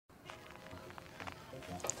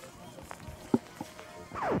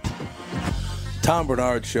Tom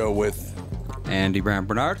Bernard Show with Andy Brandt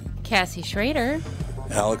Bernard. Cassie Schrader.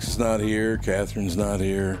 Alex is not here. Catherine's not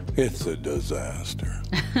here. It's a disaster.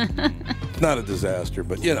 Not a disaster,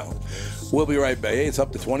 but, you know. We'll be right back. Hey, it's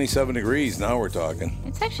up to 27 degrees. Now we're talking.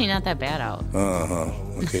 It's actually not that bad out. Uh-huh.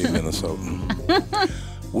 Okay, Minnesotan.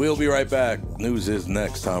 We'll be right back. News is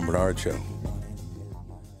next. Tom Bernard Show.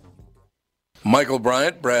 Michael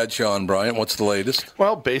Bryant, Bradshaw and Bryant, what's the latest?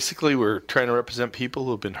 Well, basically, we're trying to represent people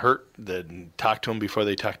who have been hurt, then talk to them before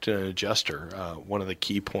they talk to an adjuster. One of the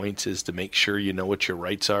key points is to make sure you know what your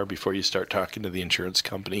rights are before you start talking to the insurance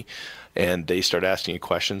company, and they start asking you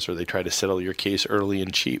questions or they try to settle your case early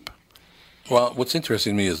and cheap. Well, what's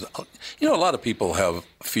interesting to me is, you know, a lot of people have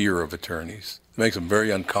fear of attorneys. It makes them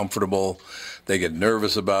very uncomfortable. They get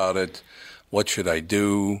nervous about it. What should I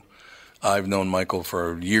do? I've known Michael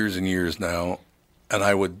for years and years now, and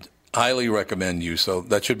I would highly recommend you. So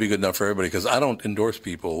that should be good enough for everybody, because I don't endorse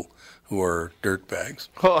people who are dirtbags.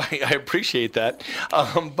 Well, I appreciate that.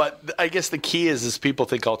 But I guess the key is people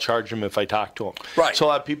think I'll charge them if I talk to them. Right. So a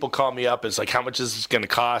lot of people call me up. It's like, how much is this going to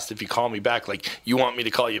cost if you call me back? Like, you want me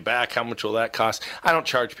to call you back? How much will that cost? I don't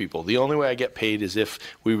charge people. The only way I get paid is if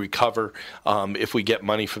we recover, if we get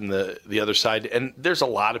money from the other side. And there's a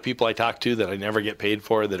lot of people I talk to that I never get paid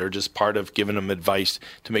for that are just part of giving them advice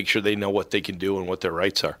to make sure they know what they can do and what their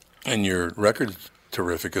rights are. And your record's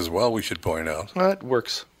terrific as well, we should point out. Well, it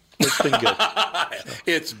works. It's been good.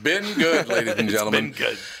 It's been good, ladies and gentlemen. It's been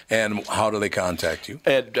good. And how do they contact you?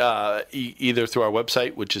 And either through our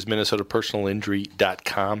website, which is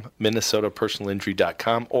minnesotapersonalinjury.com,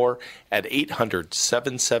 minnesotapersonalinjury.com, or at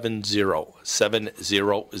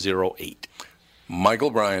 800-770-7008.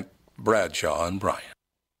 Michael Bryant, Bradshaw and Bryant.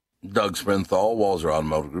 Doug Sprinthal, Walzer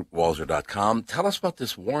Automotive Group, Walzer.com. Tell us about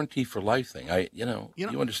this warranty for life thing.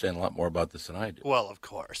 You understand a lot more about this than I do. Well, of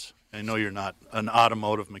course. I know you're not an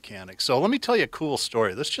automotive mechanic. So let me tell you a cool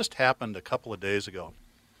story. This just happened a couple of days ago.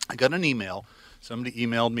 I got an email. Somebody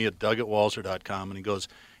emailed me at doug@walzer.com, and he goes,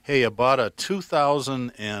 hey, I bought a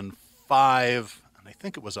 2005, and I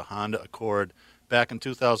think it was a Honda Accord, back in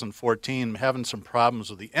 2014. I'm having some problems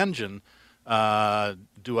with the engine.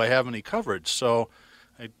 Do I have any coverage? So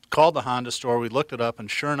I called the Honda store, we looked it up,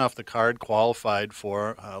 and sure enough, the card qualified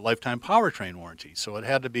for a lifetime powertrain warranty. So it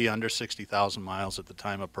had to be under 60,000 miles at the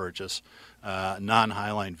time of purchase,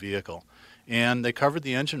 non-Highline vehicle. And they covered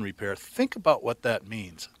the engine repair. Think about what that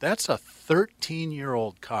means. That's a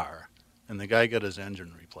 13-year-old car, and the guy got his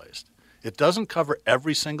engine replaced. It doesn't cover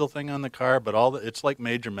every single thing on the car, but it's like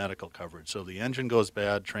major medical coverage. So the engine goes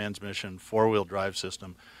bad, transmission, four-wheel drive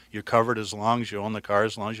system. You're covered as long as you own the car,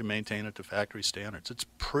 as long as you maintain it to factory standards. It's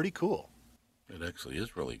pretty cool. It actually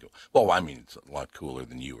is really cool. Well, I mean, it's a lot cooler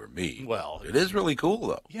than you or me. Well, it is really cool,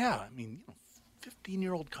 though. Yeah, I mean,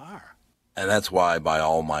 15-year-old car. And that's why I buy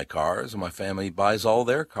all my cars, and my family buys all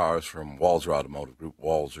their cars from Walzer Automotive Group,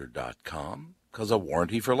 Walzer.com, because of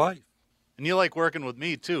warranty for life. And you like working with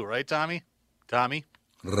me, too, right, Tommy? Tommy?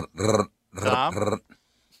 Tom?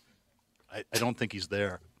 I don't think he's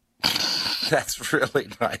there. That's really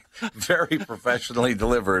nice. Very professionally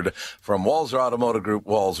delivered from Walzer Automotive Group,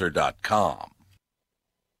 Walzer.com.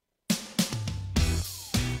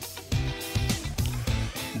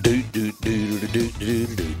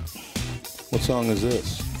 What song is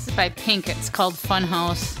this? This is by Pink. It's called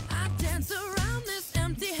Funhouse.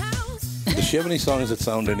 Does she have any songs that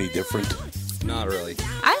sound any different? Not really.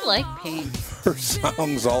 I like Pink. Her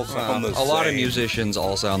songs all sound the same. A lot of musicians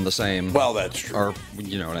all sound the same. Well, that's true. Or,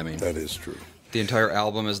 you know what I mean. That is true. The entire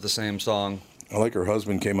album is the same song. I like her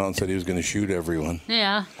husband came out and said he was going to shoot everyone.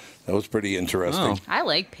 Yeah. That was pretty interesting. Oh. I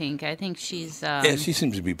like Pink. I think she's... yeah, she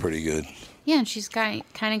seems to be pretty good. Yeah, and she's kind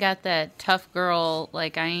of got that tough girl,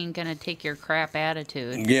 like, I ain't going to take your crap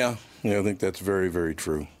attitude. Yeah, I think that's very, very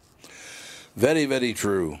true. Very, very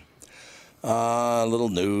true. Little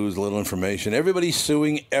news, little information. Everybody's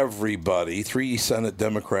suing everybody. 3 Senate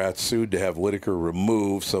Democrats sued to have Whitaker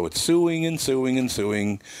removed, so it's suing and suing and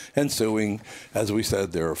suing and suing. As we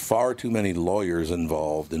said, there are far too many lawyers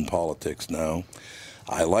involved in politics now.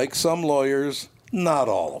 I like some lawyers, not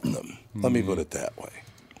all of them. Let me put it that way.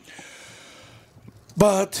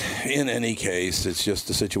 But in any case, it's just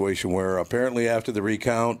a situation where apparently after the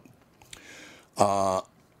recount,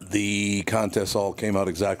 the contests all came out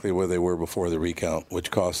exactly where they were before the recount, which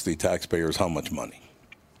cost the taxpayers how much money?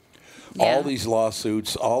 Yeah. All these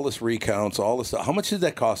lawsuits, all this recounts, all this stuff. How much did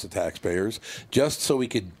that cost the taxpayers just so we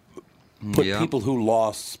could put people who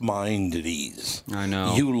lost mind at ease? I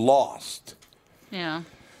know. You lost. Yeah.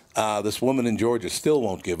 This woman in Georgia still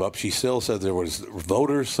won't give up. She still said there was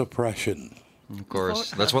voter suppression. Of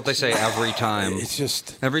course. That's what they say every time. It's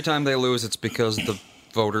just... Every time they lose, it's because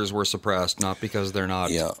voters were suppressed, not because they're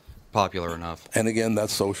not popular enough. And again,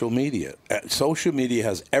 that's social media. Social media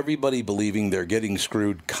has everybody believing they're getting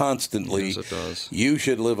screwed constantly. Yes, it does. You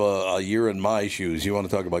should live a year in my shoes. You want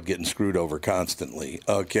to talk about getting screwed over constantly.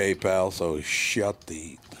 Okay, pal, so shut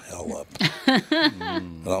the hell up.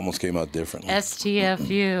 It almost came out differently.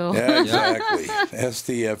 STFU. Yeah, exactly.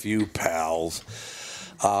 STFU, pals.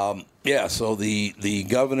 So the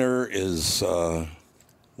governor is,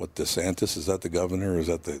 DeSantis? Is that the governor or is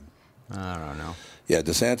that the... I don't know. Yeah,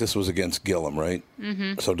 DeSantis was against Gillum, right?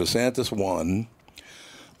 Mm-hmm. So DeSantis won.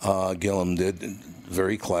 Gillum did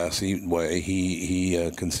very classy way.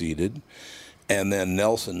 He conceded. And then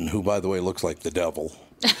Nelson, who, by the way, looks like the devil.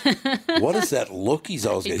 What is that look he's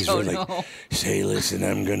always got? He's really like, say, listen,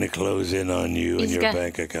 I'm going to close in on you and your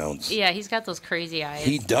bank accounts. Yeah, he's got those crazy eyes.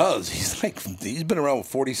 He does. He's been around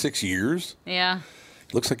for 46 years. Yeah.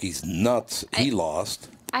 Looks like he's nuts. He lost.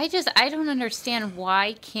 I don't understand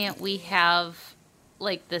why can't we have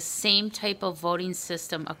like the same type of voting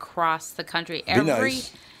system across the country.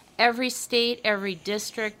 Every state, every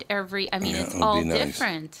district, it's all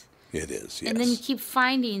different. It is, yes. And then you keep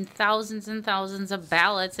finding thousands and thousands of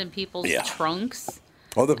ballots in people's trunks.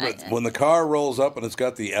 Well, when the car rolls up and it's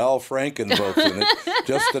got the Al Franken votes in it,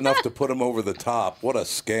 just enough to put him over the top. What a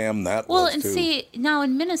scam that was, Well, and see, now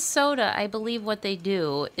in Minnesota, I believe what they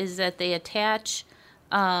do is that they attach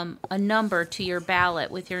a number to your ballot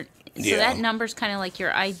with your... So that number's kind of like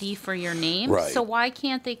your ID for your name. Right. So why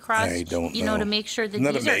can't they cross, I don't know. to make sure that Isn't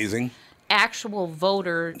that these amazing? are actual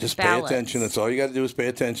voter Just ballots? pay attention. That's all you got to do is pay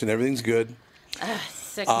attention. Everything's good.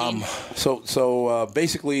 Sickening. So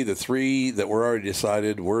basically the three that were already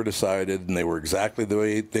decided were decided, and they were exactly the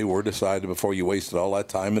way they were decided before you wasted all that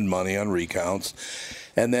time and money on recounts.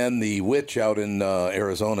 And then the witch out in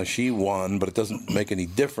Arizona, she won, but it doesn't make any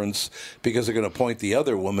difference because they're going to appoint the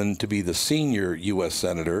other woman to be the senior U.S.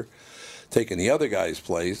 senator, taking the other guy's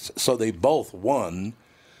place. So they both won,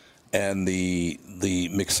 and the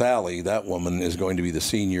McSally, that woman, is going to be the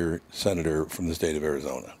senior senator from the state of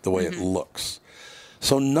Arizona, the way it looks.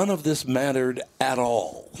 So none of this mattered at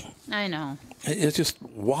all. I know. It's just,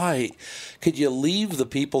 why? Could you leave the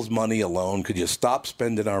people's money alone? Could you stop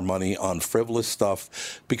spending our money on frivolous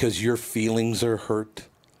stuff because your feelings are hurt?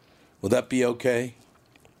 Would that be okay?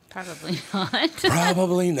 Probably not.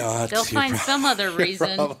 Probably not. They'll find some other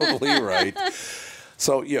reason. You're probably right.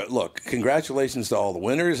 So, look, congratulations to all the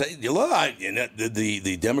winners.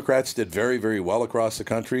 The Democrats did very, very well across the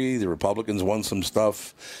country. The Republicans won some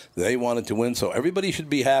stuff they wanted to win. So everybody should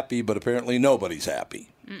be happy, but apparently nobody's happy.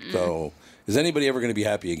 So is anybody ever going to be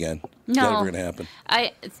happy again? Is that ever going to happen?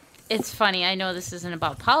 It's funny. I know this isn't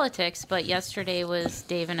about politics, but yesterday was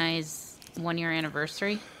Dave and I's 1-year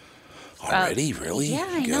anniversary. Already? Really? Yeah,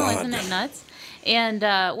 I know. Isn't it nuts? And,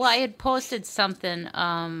 I had posted something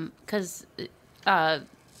because...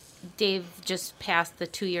 Dave just passed the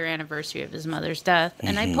 2-year anniversary of his mother's death,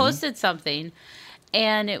 and I posted something,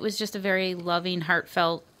 and it was just a very loving,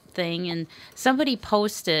 heartfelt thing, and somebody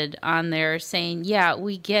posted on there saying, yeah,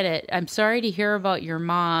 we get it. I'm sorry to hear about your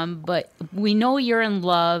mom, but we know you're in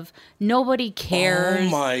love. Nobody cares. Oh,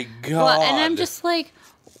 my God. Well, and I'm just like...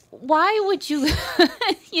 Why would you,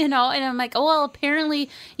 and I'm like, oh, well, apparently,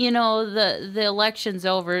 the election's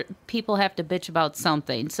over. People have to bitch about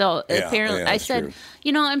something. So apparently, I said,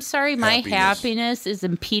 true. I'm sorry, my happiness is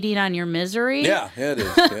impeding on your misery. Yeah, it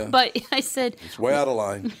is. Yeah. But I said, it's way out of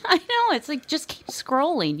line. I know. It's like, just keep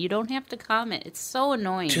scrolling. You don't have to comment. It's so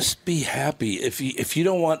annoying. Just be happy. If you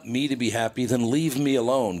don't want me to be happy, then leave me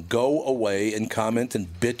alone. Go away and comment and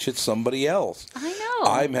bitch at somebody else. I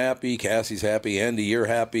know. I'm happy. Cassie's happy. Andy, you're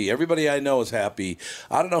happy. Everybody I know is happy.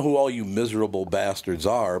 I don't know who all you miserable bastards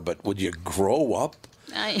are, but would you grow up?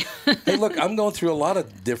 Hey, look, I'm going through a lot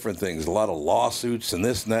of different things, a lot of lawsuits and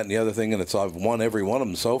this and that and the other thing, and I've won every one of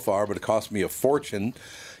them so far, but it cost me a fortune.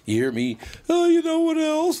 You hear me, oh, you know what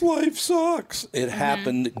else? Life sucks. It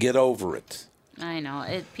happened. Get over it. I know.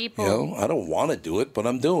 People... I don't want to do it, but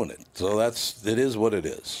I'm doing it. So it is what it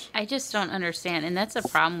is. I just don't understand. And that's a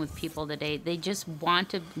problem with people today. They just want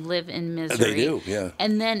to live in misery. They do, yeah.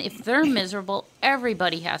 And then if they're miserable,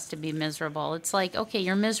 everybody has to be miserable. It's like, okay,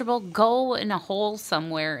 you're miserable. Go in a hole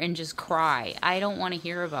somewhere and just cry. I don't want to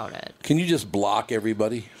hear about it. Can you just block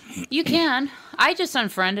everybody? You can. I just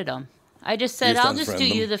unfriended them. I just said, I'll just do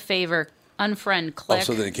you the favor. Unfriend, click. Oh,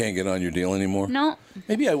 so they can't get on your deal anymore? No.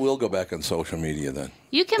 Maybe I will go back on social media then.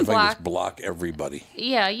 You can if I just block everybody.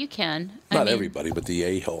 Yeah, you can. Not everybody, but the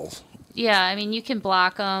a-holes. Yeah, I mean, you can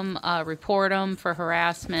block them, report them for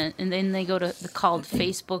harassment, and then they go to called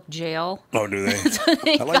Facebook jail. Oh, do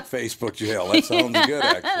they? I like Facebook jail. That sounds good,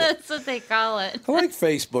 actually. That's what they call it. I like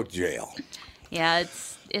Facebook jail. Yeah,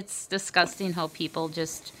 it's disgusting how people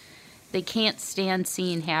just they can't stand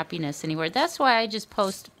seeing happiness anywhere. That's why I just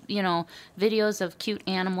post, videos of cute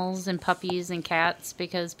animals and puppies and cats,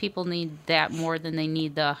 because people need that more than they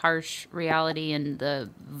need the harsh reality and the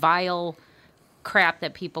vile crap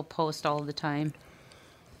that people post all the time.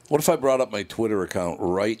 What if I brought up my Twitter account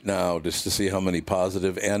right now just to see how many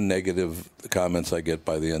positive and negative comments I get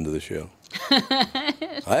by the end of the show?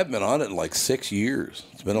 I haven't been on it in like 6 years.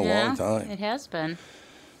 It's been a long time. It has been.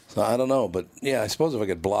 So I don't know, but yeah, I suppose if I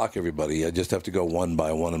could block everybody, I just have to go one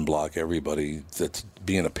by one and block everybody that's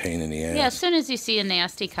being a pain in the ass. Yeah, as soon as you see a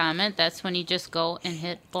nasty comment, that's when you just go and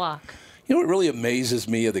hit block. You know what really amazes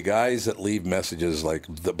me are the guys that leave messages like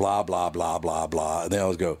the blah, blah, blah, blah, blah, and they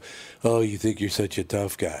always go, oh, you think you're such a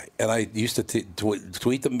tough guy. And I used to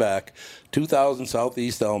tweet them back, 2000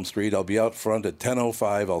 Southeast Elm Street, I'll be out front at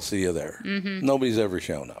 10:05, I'll see you there. Mm-hmm. Nobody's ever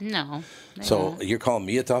shown up. No. So you're calling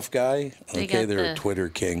me a tough guy? Okay, they're a Twitter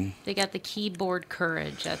king. They got the keyboard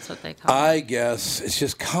courage, that's what they call it. I guess it's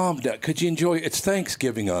just calm down. Could you enjoy it? It's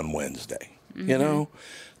Thanksgiving on Wednesday,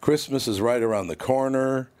 Christmas is right around the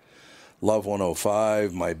corner. Love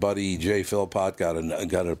 105. My buddy Jay Philpott got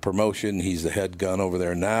a promotion. He's the head gun over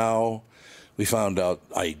there now. We found out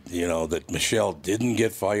that Michelle didn't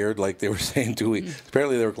get fired like they were saying 2 weeks.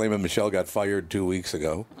 Apparently they were claiming Michelle got fired 2 weeks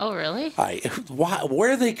ago. Oh, really?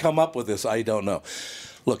 Where they come up with this, I don't know.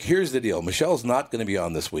 Look, here's the deal. Michelle's not going to be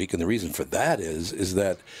on this week, and the reason for that is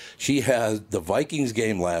that she has the Vikings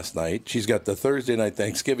game last night. She's got the Thursday night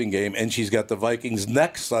Thanksgiving game, and she's got the Vikings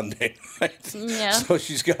next Sunday night. Yeah. So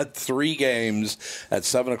she's got 3 games at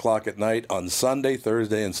 7 o'clock at night on Sunday,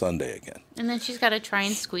 Thursday, and Sunday again. And then she's got to try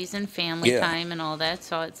and squeeze in family time and all that,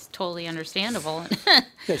 so it's totally understandable.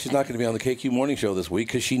 Yeah, she's not going to be on the KQ Morning Show this week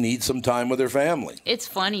because she needs some time with her family. It's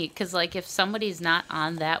funny because, if somebody's not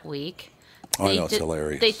on that week... I know, it's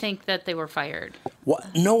hilarious. They think that they were fired. What?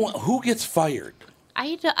 No, who gets fired?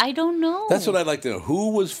 I don't know. That's what I'd like to know.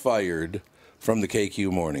 Who was fired from the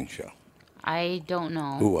KQ Morning Show? I don't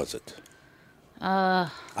know. Who was it? I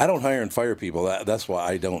don't hire and fire people. That's why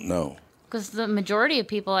I don't know. Because the majority of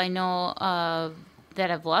people I know that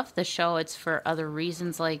have left the show, it's for other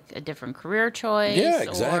reasons, like a different career choice. Yeah,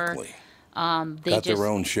 exactly. They got their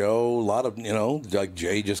own show. A lot of, like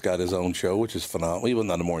Jay just got his own show, which is phenomenal. He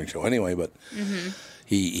wasn't on the morning show anyway, but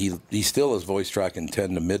he still is voice tracking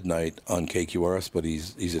 10 to midnight on KQRS, but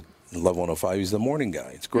he's at Love 105. He's the morning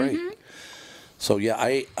guy. It's great. Mm-hmm. So, yeah,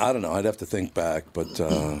 I don't know. I'd have to think back, but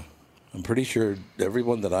I'm pretty sure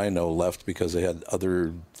everyone that I know left because they had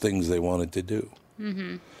other things they wanted to do.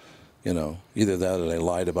 Mm-hmm. Either that or they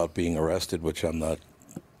lied about being arrested, which I'm not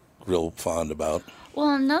real fond about.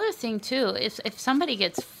 Well, another thing, too, if somebody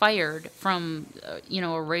gets fired from,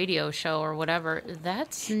 a radio show or whatever,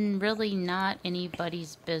 that's really not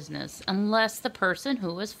anybody's business unless the person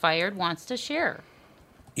who was fired wants to share.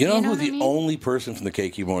 You know who the only person from the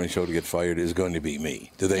KQ Morning Show to get fired is going to be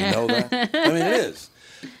me? Do they know that? I mean, it is.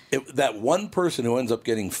 That one person who ends up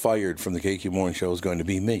getting fired from the KQ Morning Show is going to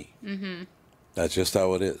be me. Mm-hmm. That's just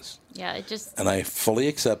how it is. Yeah, and I fully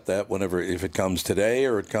accept that if it comes today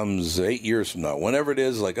or it comes 8 years from now. Whenever it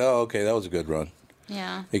is, okay, that was a good run.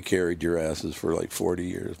 Yeah. They carried your asses for 40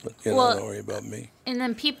 years, but don't worry about me. And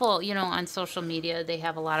then people, on social media, they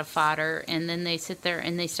have a lot of fodder, and then they sit there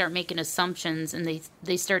and they start making assumptions, and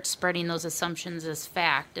they start spreading those assumptions as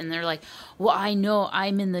fact, and they're like, well, I know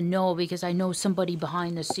I'm in the know because I know somebody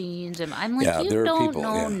behind the scenes, and I'm like, you don't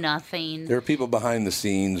know nothing. There are people behind the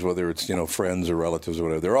scenes, whether it's, friends or relatives or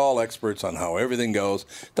whatever. They're all experts on how everything goes.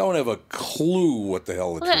 Don't have a clue what the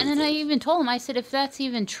hell the truth is. And I even told them, I said, if that's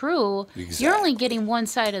even true, you're only getting one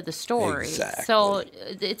side of the story. Exactly. So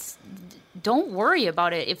don't worry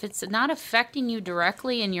about it. If it's not affecting you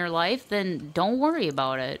directly in your life, then don't worry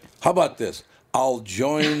about it. How about this? I'll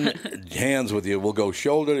join hands with you. We'll go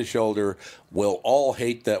shoulder to shoulder. We'll all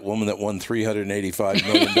hate that woman that won $385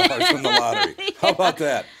 million from the lottery. How about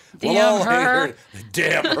that? We'll all hate her.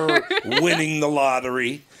 Damn her winning the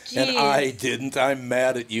lottery. Jeez. And I didn't. I'm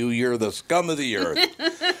mad at you. You're the scum of the earth.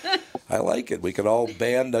 I like it. We could all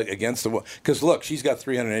band against the... Because, look, she's got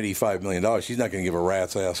 $385 million. She's not going to give a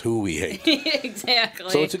rat's ass who we hate. Exactly.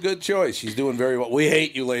 So it's a good choice. She's doing very well. We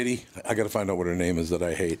hate you, lady. I got to find out what her name is that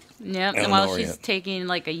I hate. Yep. And while she's taking,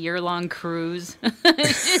 a year-long cruise.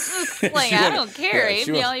 She's like, I don't care. Hate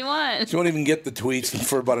me all you want. She won't even get the tweets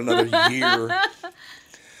for about another year.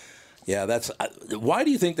 Yeah, that's... why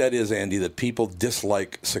do you think that is, Andy, that people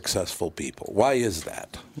dislike successful people? Why is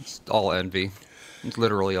that? It's all envy. It's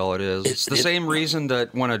literally all it is. It's the same reason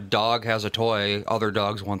that when a dog has a toy, other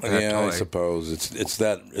dogs want that toy. Yeah, I suppose it's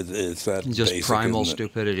that just basic, primal isn't it?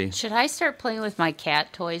 stupidity. Should I start playing with my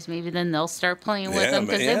cat toys? Maybe then they'll start playing with Yeah, them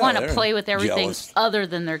because yeah, they want to they're play with everything jealous. other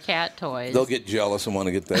than their cat toys. They'll get jealous and want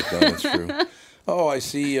to get that done. That's true. Oh, I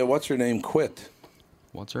see. What's her name? Quit.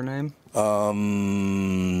 What's her name?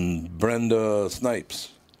 Brenda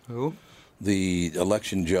Snipes, Who? the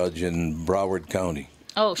election judge in Broward County.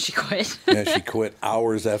 Oh, she quit. Yeah, she quit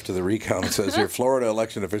hours after the recount. It says here, Florida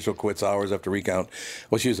election official quits hours after recount.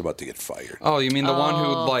 Well, she was about to get fired. Oh, you mean the one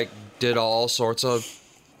who did all sorts of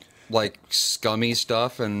scummy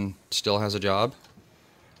stuff and still has a job?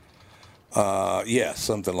 Yeah,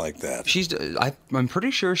 something like that. I'm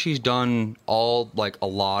pretty sure she's done a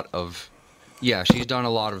lot of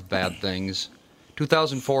bad things.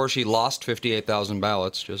 2004, she lost 58,000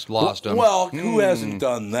 ballots. Just lost them. Well, who hasn't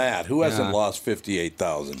done that? Who hasn't lost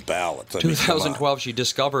 58,000 ballots? 2012, she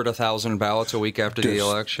discovered 1,000 ballots a week after the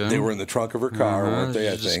election. They were in the trunk of her car, weren't they?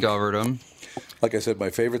 I think. Discovered them. Like I said,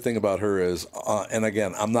 my favorite thing about her is, and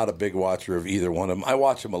again, I'm not a big watcher of either one of them. I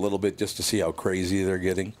watch them a little bit just to see how crazy they're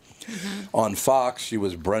getting. Mm-hmm. On Fox, she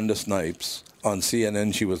was Brenda Snipes. On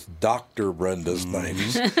CNN, she was Dr. Brenda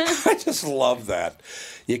Snipes. I just love that.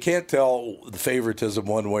 You can't tell the favoritism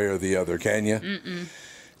one way or the other, can you? Mm-mm.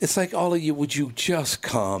 It's like, all of you, would you just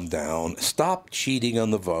calm down? Stop cheating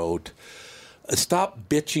on the vote. Stop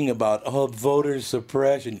bitching about, voter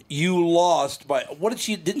suppression. You lost by,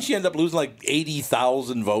 didn't she end up losing like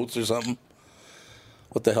 80,000 votes or something?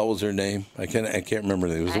 What the hell was her name? I can't remember.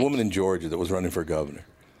 It was a woman in Georgia that was running for governor.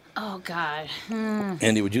 Oh, God.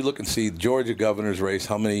 Andy, would you look and see Georgia governor's race,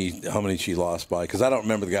 how many she lost by? Because I don't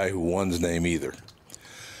remember the guy who won's name either.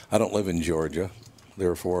 I don't live in Georgia.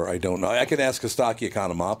 Therefore, I don't know. I can ask Kostaki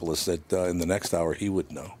Economopoulos that in the next hour he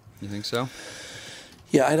would know. You think so?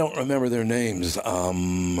 Yeah, I don't remember their names.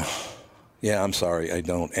 Yeah, I'm sorry, I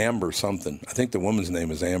don't. Amber something. I think the woman's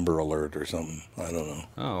name is Amber Alert or something. I don't know.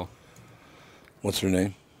 Oh. What's her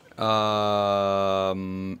name?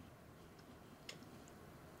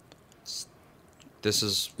 This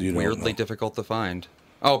is weirdly difficult to find.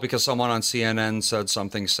 Oh, because someone on CNN said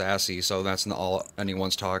something sassy, so that's not all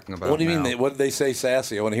anyone's talking about. What do you now. mean? What did they say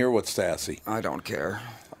sassy? I want to hear what's sassy. I don't care.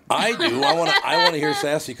 I do. I want to hear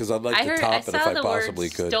sassy because I'd like to top it if I possibly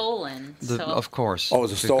could. Stolen. Of course. Oh, it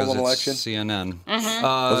was a stolen election? CNN. Mm-hmm.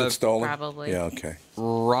 Was it stolen? Probably. Yeah, okay.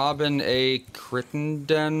 Robin A.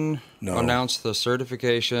 Crittenden announced the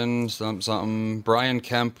certification, something. Brian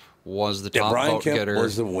Kemp was the top vote getter. Brian Kemp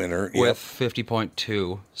was the winner. With 50.2.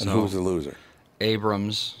 So. And who was the loser?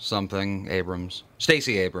 Abrams.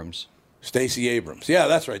 Stacey Abrams. Stacey Abrams. Yeah,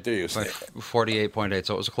 that's right. There you go. 48.8,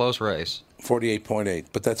 so it was a close race. 48.8,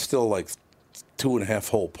 but that's still like 2.5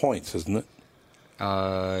 whole points, isn't it?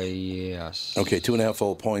 Yes. Okay, 2.5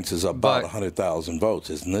 whole points is about 100,000 votes,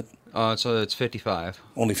 isn't it? So it's 55.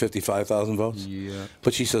 Only 55,000 votes? Yeah.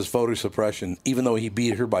 But she says voter suppression, even though he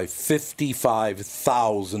beat her by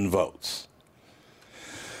 55,000 votes.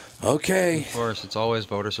 Okay. Of course, it's always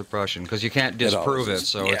voter suppression because you can't disprove it.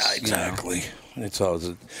 So yeah, it's exactly. It's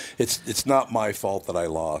always it's not my fault that I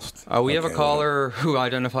lost. We have a caller who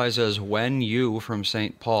identifies as When You from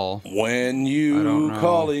St. Paul. When you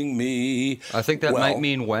calling me. I think that might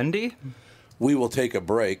mean Wendy. We will take a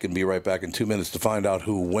break and be right back in 2 minutes to find out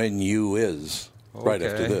who When You is. Okay. Right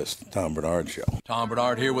after this, Tom Bernard Show. Tom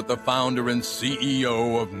Bernard here with the founder and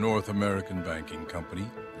CEO of North American Banking Company,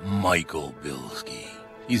 Michael Bilski.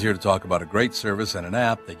 He's here to talk about a great service and an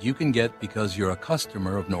app that you can get because you're a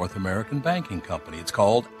customer of North American Banking Company. It's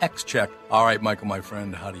called XCheck. All right, Michael, my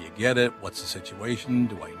friend, how do you get it? What's the situation?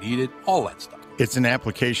 Do I need it? All that stuff. It's an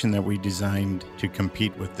application that we designed to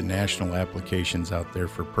compete with the national applications out there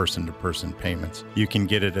for person-to-person payments. You can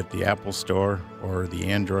get it at the Apple Store or the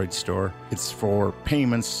Android Store. It's for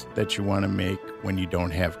payments that you want to make when you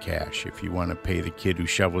don't have cash. If you want to pay the kid who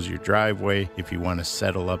shovels your driveway, if you want to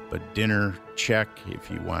settle up a dinner check, if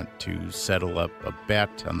you want to settle up a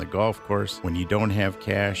bet on the golf course. When you don't have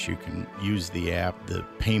cash, you can use the app. The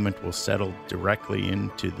payment will settle directly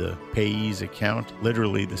into the payee's account,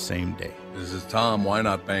 literally the same day. This is Tom. Why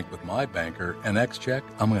not bank with my banker? And XCheck,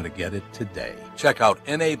 I'm going to get it today. Check out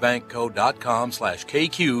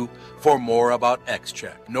nabankco.com/KQ for more about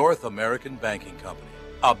XCheck. North American Banking Company.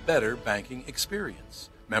 A better banking experience.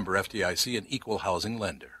 Member FDIC and equal housing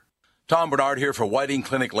lender. Tom Bernard here for Whiting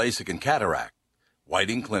Clinic LASIK and Cataract.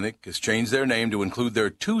 Whiting Clinic has changed their name to include their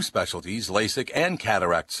two specialties, LASIK and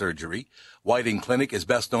cataract surgery. Whiting Clinic is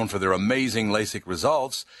best known for their amazing LASIK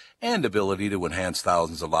results and ability to enhance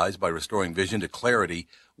thousands of lives by restoring vision to clarity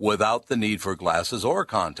without the need for glasses or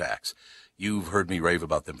contacts. You've heard me rave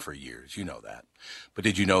about them for years. You know that. But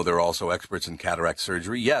did you know they're also experts in cataract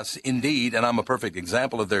surgery? Yes, indeed, and I'm a perfect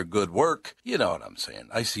example of their good work. You know what I'm saying.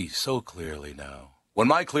 I see so clearly now. When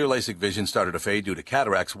my clear LASIK vision started to fade due to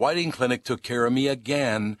cataracts, Whiting Clinic took care of me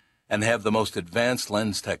again and have the most advanced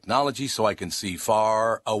lens technology so I can see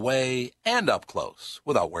far, away, and up close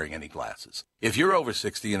without wearing any glasses. If you're over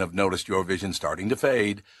 60 and have noticed your vision starting to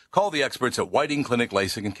fade, call the experts at Whiting Clinic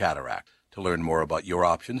LASIK and Cataract. To learn more about your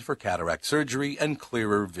options for cataract surgery and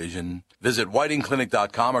clearer vision, visit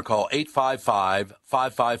whitingclinic.com or call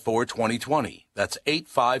 855-554-2020. That's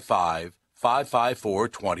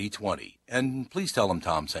 855-554-2020. And please tell them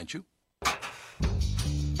Tom sent you.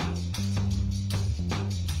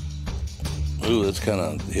 Ooh, that's kind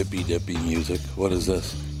of hippy-dippy music. What is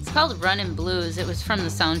this? It's called Runnin' Blues. It was from the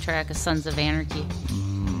soundtrack of Sons of Anarchy.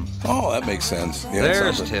 Oh, that makes sense. Yeah,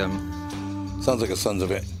 There's Tim. Sounds like a Sons of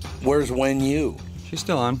Anarchy. Where's When You? She's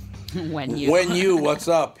still on. When you. When You, what's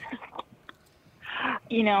up?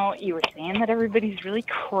 You know, you were saying that everybody's really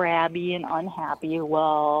crabby and unhappy.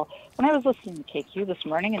 Well, when I was listening to KQ this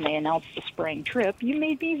morning and they announced the spring trip, you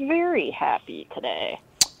made me very happy today.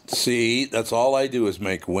 See, that's all I do is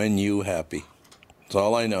make When You happy. That's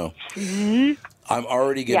all I know. Mm-hmm. I'm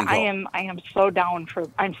already getting. Yeah, I am so down for.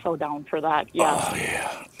 I'm so down for that. Yeah. Oh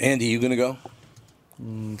yeah, Andy, you gonna go?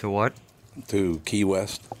 To what? To Key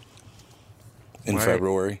West in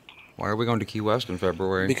February. Why are we going to Key West in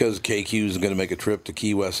February? Because KQ is going to make a trip to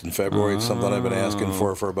Key West in February. It's something I've been asking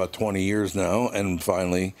for about 20 years now, and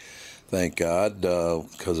finally, thank God,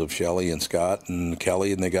 because of Shelley and Scott and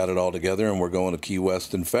Kelly, and they got it all together, and we're going to Key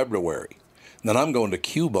West in February. And then I'm going to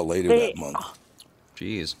Cuba later that month.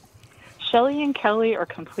 Jeez. Shelley and Kelly are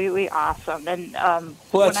completely awesome. And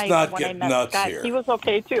let's not get nuts Scott, here. he was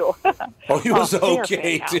okay, too. Oh, he was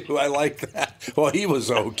okay, too. I like that. Well, he was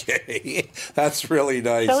okay. That's really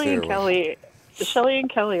nice. Shelley and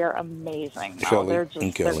Kelly are amazing. They're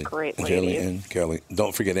great ladies. Shelley and Kelly.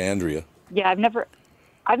 Don't forget Andrea. Yeah, I've never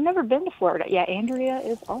been to Florida. Yeah, Andrea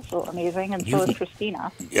is also amazing, and so is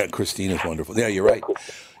Christina. Yeah, Christina's wonderful. Yeah, you're right.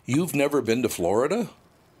 You've never been to Florida?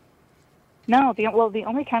 No, the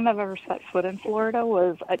only time I've ever set foot in Florida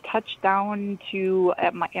was a touchdown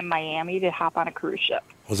in Miami to hop on a cruise ship.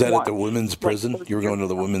 Was that at the women's prison? You were going to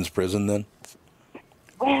the women's prison then?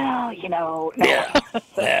 Well, no. Yeah.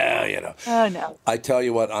 Yeah, Oh, no. I tell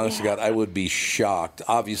you what, honest to God, I would be shocked.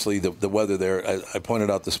 Obviously, the weather there, I pointed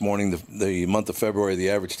out this morning, the month of February, the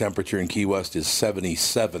average temperature in Key West is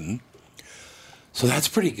 77. So that's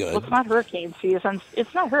pretty good. Well, it's not hurricane season.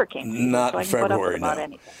 It's not hurricane season. Not so in February,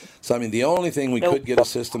 no. So, I mean, the only thing we could get a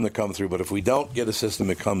system to come through, but if we don't get a system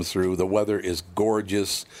that comes through, the weather is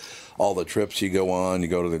gorgeous. All the trips you go on, you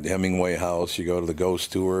go to the Hemingway House, you go to the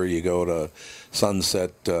Ghost Tour, you go to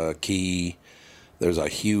Sunset Key. There's a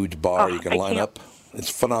huge bar you can line up.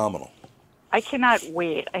 It's phenomenal. I cannot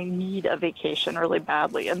wait. I need a vacation really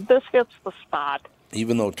badly, and this hits the spot.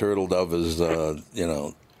 Even though Turtle Dove is,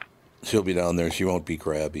 she'll be down there. She won't be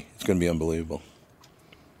crabby. It's going to be unbelievable.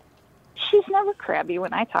 She's never crabby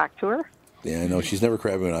when I talk to her. Yeah, I know. She's never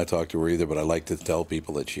crabby when I talk to her either, but I like to tell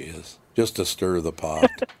people that she is. Just to stir the pot.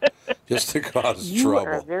 Just to cause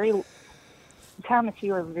trouble. Thomas,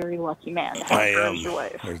 you are a very lucky man. I am.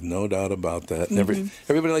 There's no doubt about that. Mm-hmm.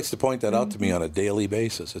 Everybody likes to point that out to me on a daily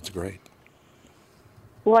basis. It's great.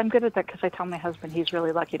 Well, I'm good at that because I tell my husband he's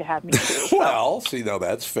really lucky to have me, too. So. Well, see, now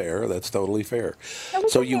that's fair. That's totally fair.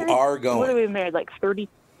 So you are going. What have we married, like 30?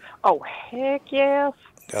 Oh, heck yes.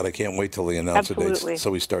 God, I can't wait till they announce the dates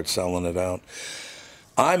so we start selling it out.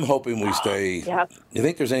 I'm hoping we stay. Yeah. You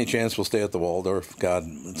think there's any chance we'll stay at the Waldorf? God,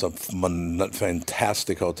 it's a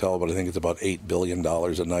fantastic hotel, but I think it's about $8 billion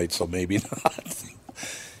a night, so maybe not.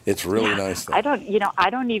 It's really nice. Though. I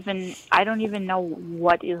don't even know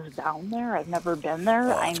what is down there. I've never been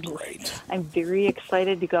there. Oh, great. I'm very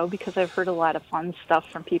excited to go because I've heard a lot of fun stuff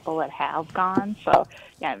from people that have gone. So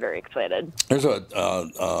yeah, I'm very excited. There's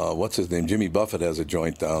what's his name? Jimmy Buffett has a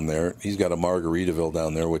joint down there. He's got a Margaritaville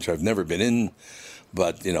down there, which I've never been in,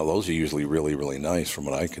 but those are usually really, really nice from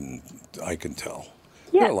what I can tell.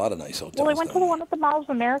 Yeah. There are a lot of nice hotels. Well, I went to the one at the Mall of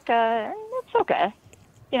America, and it's okay.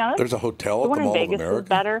 There's a hotel at the Mall of America? The one in Vegas is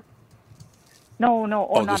better. No,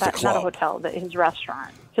 not a hotel. His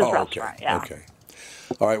restaurant. Restaurant, yeah. Okay.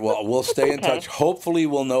 All right, well, we'll stay in touch. Hopefully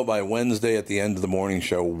we'll know by Wednesday at the end of the morning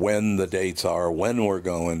show when the dates are, when we're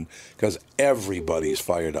going, because everybody's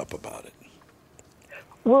fired up about it.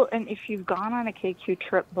 Well, and if you've gone on a KQ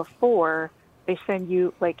trip before, they send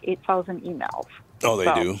you like 8,000 emails. Oh, they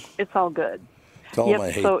do? It's all good. Tell them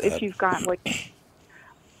I hate so that. If you've gone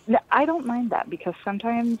I don't mind that because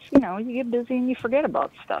sometimes, you get busy and you forget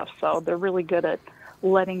about stuff. So they're really good at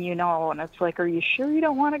letting you know. And it's like, are you sure you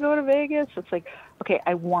don't want to go to Vegas? It's like, okay,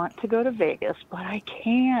 I want to go to Vegas, but I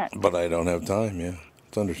can't. But I don't have time, yeah.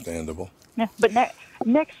 It's understandable. Yeah, but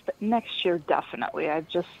next year, definitely. I've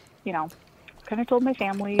just, kind of told my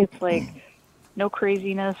family, it's like, no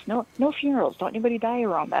craziness, no funerals. Don't anybody die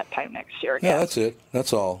around that time next year again. Yeah, that's it.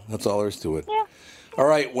 That's all. That's all there is to it. Yeah. All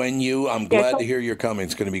right, I'm glad to hear you're coming.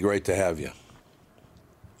 It's going to be great to have you.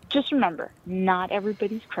 Just remember, not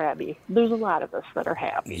everybody's crabby. There's a lot of us that are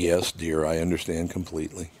happy. Yes, dear, I understand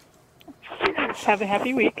completely. Have a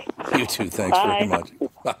happy week. You too. Thanks Bye. very much.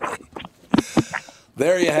 Bye.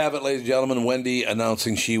 There you have it, ladies and gentlemen. Wendy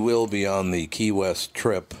announcing she will be on the Key West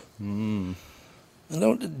trip.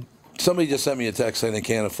 Somebody just sent me a text saying they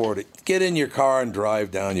can't afford it. Get in your car and drive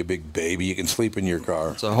down, you big baby. You can sleep in your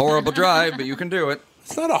car. It's a horrible drive, but you can do it.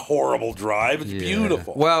 It's not a horrible drive. It's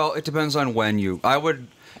beautiful. Well, it depends on when I would,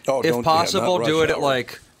 if possible, do it at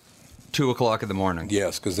like 2 o'clock in the morning.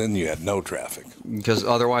 Yes, because then you had no traffic. Because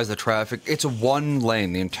otherwise the traffic, it's one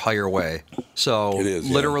lane the entire way. So it is,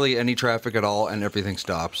 literally any traffic at all and everything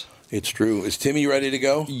stops. It's true. Is Timmy ready to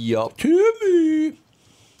go? Yup. Timmy!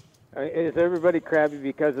 Is everybody crabby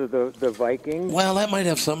because of the Vikings? Well, that might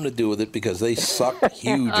have something to do with it because they sucked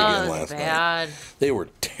huge again last night. They were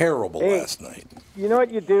terrible last night. You know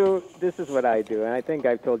what you do? This is what I do, and I think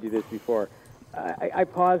I've told you this before. I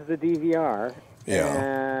pause the DVR,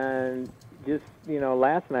 and just,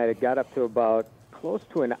 last night it got up to about close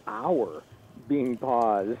to an hour being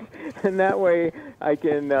paused. And that way I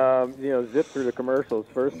can, zip through the commercials,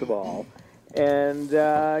 first of all. And,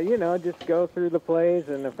 just go through the plays,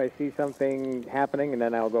 and if I see something happening, and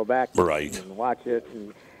then I'll go back and watch it.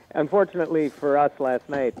 And unfortunately for us last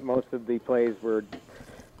night, most of the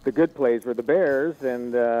good plays were the Bears,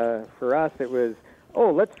 and for us it was,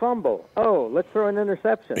 let's fumble. Let's throw an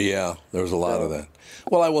interception. Yeah, there was a lot of that.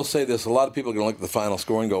 Well, I will say this. A lot of people are going to look at the final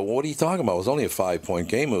score and go, well, what are you talking about? It was only a 5-point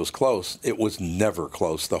game. It was close. It was never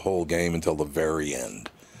close the whole game until the very end.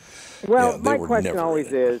 Well, my question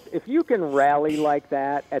always is, if you can rally like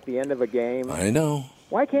that at the end of a game, I know.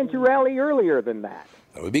 Why can't you rally earlier than that?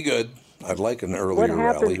 That would be good. I'd like an earlier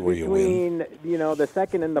rally where you win. What happens between, the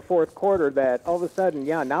second and the fourth quarter that all of a sudden,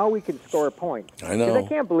 now we can score points? I know. 'Cause I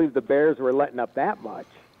can't believe the Bears were letting up that much.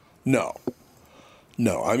 No.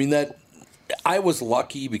 I mean, I was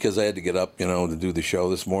lucky because I had to get up, to do the show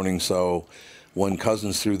this morning, so when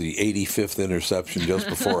Cousins threw the 85th interception just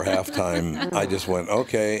before halftime, I just went,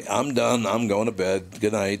 okay, I'm done. I'm going to bed.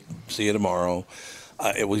 Good night. See you tomorrow.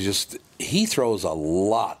 It was just, he throws a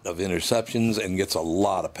lot of interceptions and gets a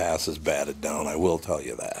lot of passes batted down. I will tell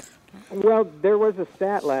you that. Well, there was a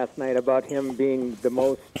stat last night about him being the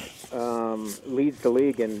most leads the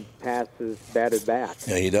league in passes batted back.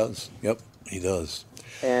 Yeah, he does. Yep, he does.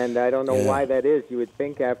 And I don't know why that is. You would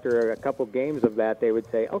think after a couple games of that, they would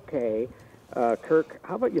say, okay, Kirk,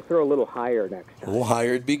 how about you throw a little higher next time? A little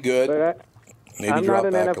higher would be good. But maybe I'm drop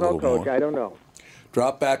not an back NFL a little coach. more. I don't know.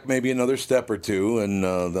 Drop back maybe another step or two, and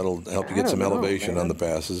that'll help you get some elevation on the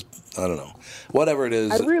passes. I don't know. Whatever it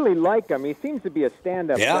is. I really like him. He seems to be a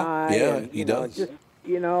stand-up guy. Yeah, and, he does.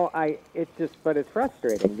 But it's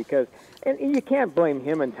frustrating because, and you can't blame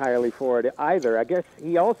him entirely for it either. I guess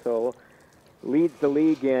he also leads the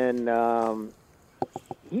league in.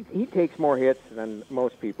 He takes more hits than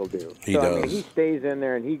most people do. He does. I mean, he stays in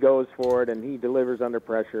there and he goes for it and he delivers under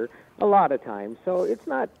pressure a lot of times. So it's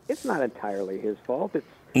not entirely his fault. It's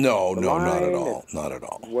no, not at all. Not at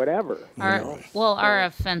all. Whatever. Our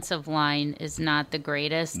offensive line is not the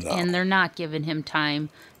greatest, and they're not giving him time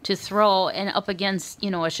to throw. And up against,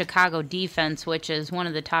 a Chicago defense, which is one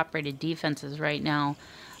of the top-rated defenses right now,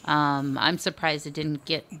 I'm surprised it didn't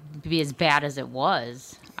be as bad as it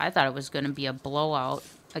was. I thought it was going to be a blowout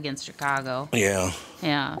against Chicago. Yeah.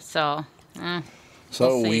 Yeah, so...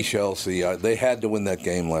 So we shall see. They had to win that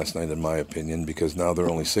game last night, in my opinion, because now there are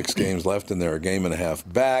only 6 games left and they're a game and a half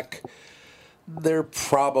back. They're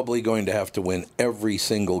probably going to have to win every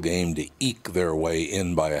single game to eke their way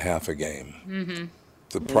in by a half a game. Mm-hmm.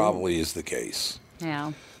 That probably is the case.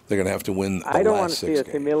 Yeah. They're going to have to win the I don't last want to see 6 us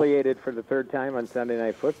games. humiliated for the third time on Sunday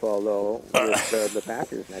Night Football, though, with the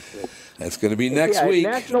Packers next week. That's going to be next week.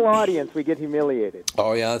 National audience, we get humiliated.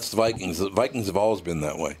 Oh, yeah, that's the Vikings. The Vikings have always been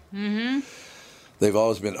that way. Mm-hmm. They've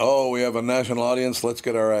always been, we have a national audience, let's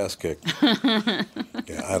get our ass kicked. I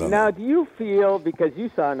don't know. Now, do you feel, because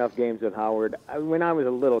you saw enough games with Howard, when I was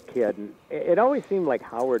a little kid, it always seemed like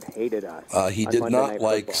Howard hated us. He did not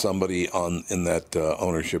like somebody in that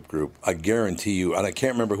ownership group. I guarantee you, and I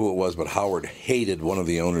can't remember who it was, but Howard hated one of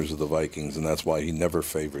the owners of the Vikings, and that's why he never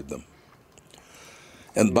favored them.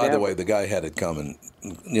 And by the way, the guy had it coming.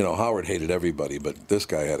 Howard hated everybody, but this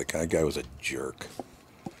guy had it. That guy was a jerk.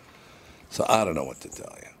 So I don't know what to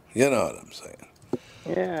tell you. You know what I'm saying.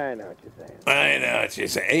 Yeah, I know what you're saying. I know what you're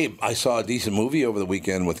saying. Hey, I saw a decent movie over the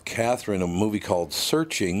weekend with Catherine, a movie called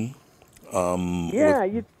Searching. Yeah,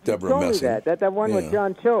 you Deborah told me Messing. that one with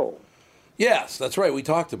John Cho. Yes, that's right. We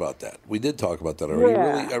talked about that. We did talk about that already.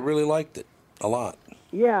 Yeah. I really liked it a lot.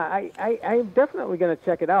 Yeah, I'm definitely going to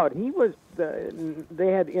check it out. They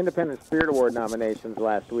had Independent Spirit Award nominations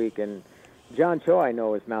last week, and John Cho, I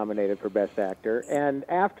know, was nominated for Best Actor. And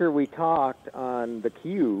after we talked on the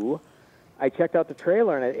Q, I checked out the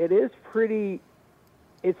trailer, and it is pretty.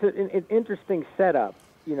 It's an interesting setup.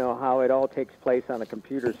 You know how it all takes place on a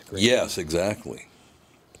computer screen. Yes, exactly.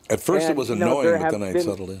 At first it was annoying, but then I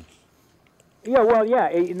settled in. Yeah, well, yeah,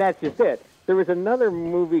 and that's just it. There was another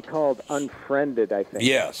movie called Unfriended, I think.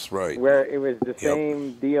 Yes, right. Where it was the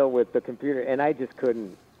same deal with the computer, and I just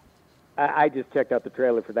couldn't. I just checked out the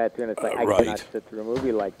trailer for that too, and it's like I cannot sit through a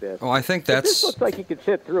movie like this. Oh, I think It just looks like you could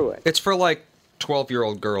sit through it. It's for like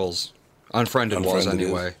 12-year-old girls. Unfriended was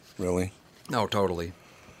anyway. Is? Really? No, totally.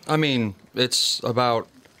 I mean, it's about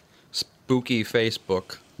spooky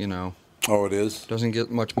Facebook, you know. Oh, it is? Doesn't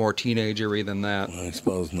get much more teenagery than that. I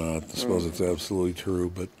suppose not. I suppose it's absolutely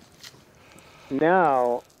true, but...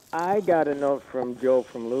 Now, I got a note from Joe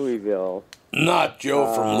from Louisville. Not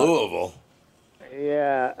Joe from Louisville.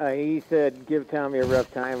 Yeah, he said, give Tommy a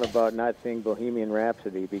rough time about not seeing Bohemian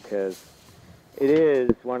Rhapsody because it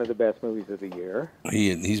is one of the best movies of the year.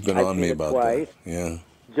 He's been I've on seen me it about twice. that. Yeah.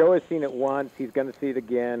 Joe has seen it once. He's going to see it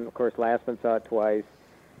again. Of course, Lastman saw it twice.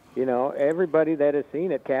 You know, everybody that has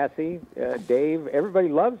seen it, Cassie, Dave, everybody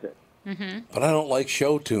loves it. Mm-hmm. But I don't like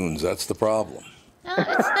show tunes. That's the problem. No, it's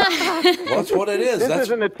not. Well, that's what it is. This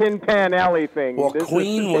isn't a Tin Pan Alley thing. Well,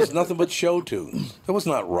 Queen was nothing but show tunes. It was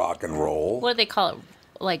not rock and roll. What do they call it?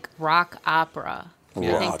 Like rock opera. I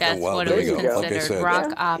think that's what there it was you go. considered. Like I said,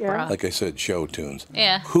 rock opera. Like I said, show tunes.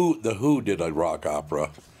 Yeah. The Who did a rock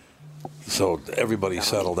opera. So everybody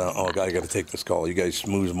settle down. Oh, I got to take this call. You guys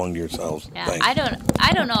schmooze among yourselves. Yeah, Thanks. I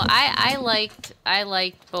don't know. I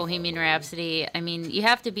liked Bohemian Rhapsody. I mean, you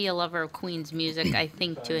have to be a lover of Queen's music, I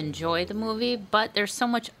think, to enjoy the movie. But there's so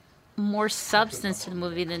much more substance to the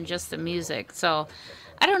movie than just the music. So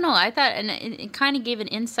I don't know. I thought, and it kind of gave an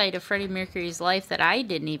insight of Freddie Mercury's life that I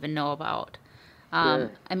didn't even know about. I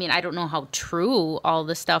mean, I don't know how true all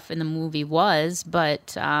the stuff in the movie was,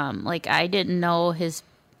 but like I didn't know his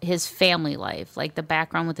family life, like the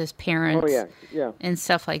background with his parents and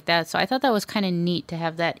stuff like that. So I thought that was kind of neat to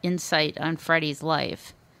have that insight on Freddie's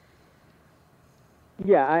life.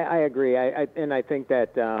 Yeah, I agree. And I think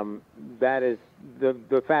that that is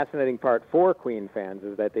the fascinating part for Queen fans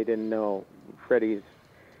is that they didn't know Freddie's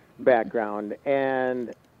background.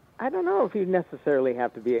 And I don't know if you necessarily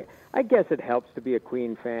have to be, I guess it helps to be a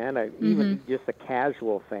Queen fan, even just a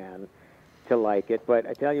casual fan to like it. But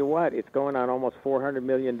I tell you what, it's going on almost $400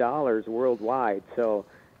 million worldwide. So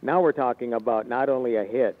now we're talking about not only a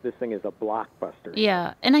hit, this thing is a blockbuster.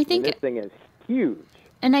 Yeah, and I think this thing is huge.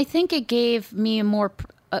 And I think it gave me a more,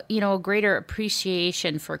 a greater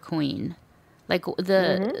appreciation for Queen, like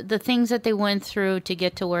the things that they went through to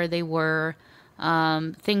get to where they were,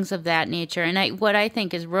 things of that nature. And what I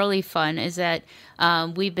think is really fun is that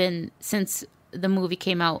we've been, since the movie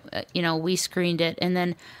came out, we screened it, and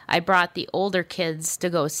then I brought the older kids to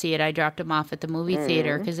go see it. I dropped them off at the movie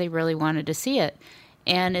theater because they really wanted to see it.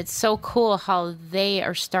 And it's so cool how they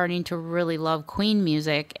are starting to really love Queen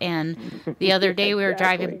music. And the other day we were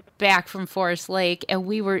driving back from Forest Lake, and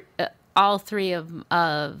we were, all three of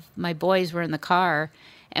my boys were in the car,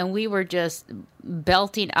 and we were just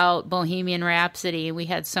belting out Bohemian Rhapsody. And we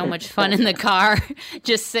had so much fun in the car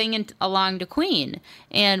just singing along to Queen.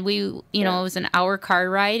 And we, it was an hour car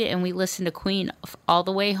ride, and we listened to Queen all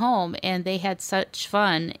the way home, and they had such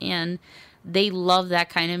fun. And they love that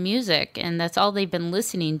kind of music, and that's all they've been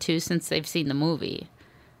listening to since they've seen the movie.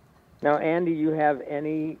 Now, Andy, you have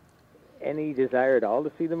any desire at all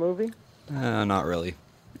to see the movie? Not really.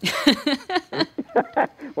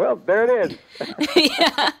 Well, there it is.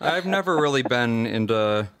 Yeah. I've never really been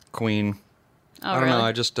into Queen. Oh, I don't really? know.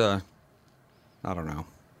 I just, I don't know.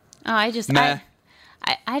 Oh, I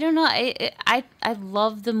don't know. I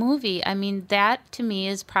love the movie. I mean, that to me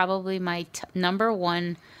is probably my number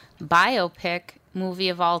one biopic movie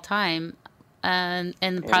of all time, and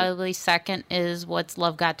probably second is What's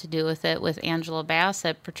Love Got to Do with It, with Angela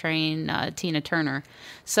Bassett portraying Tina Turner.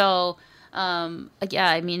 So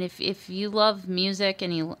I mean, if you love music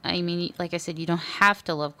and like I said, you don't have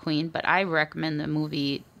to love Queen, but I recommend the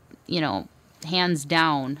movie, hands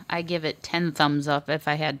down. I give it 10 thumbs up if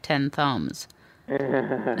I had 10 thumbs.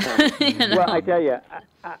 Well, I tell you,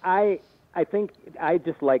 I think I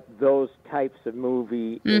just like those types of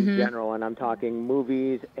movie in general, and I'm talking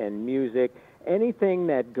movies and music, anything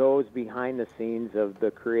that goes behind the scenes of the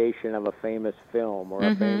creation of a famous film or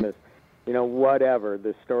a famous, whatever,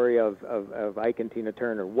 the story of Ike and Tina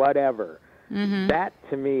Turner, whatever. That,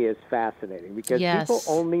 to me, is fascinating because people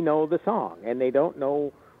only know the song, and they don't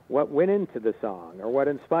know what went into the song or what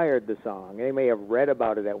inspired the song. They may have read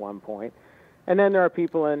about it at one point. And then there are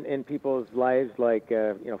people in people's lives like,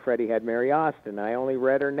 Freddie had Mary Austin. I only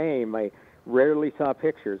read her name. I rarely saw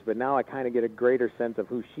pictures, but now I kind of get a greater sense of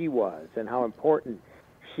who she was and how important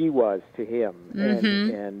she was to him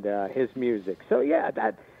and his music. So, yeah,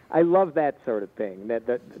 I love that sort of thing, that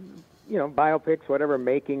biopics, whatever,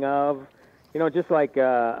 making of, just like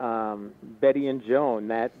Betty and Joan,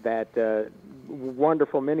 that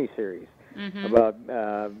wonderful miniseries. About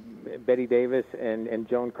Betty Davis and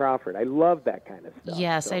Joan Crawford. I love that kind of stuff.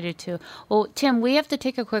 Yes, I do too. Well, Tim, we have to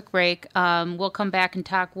take a quick break. We'll come back and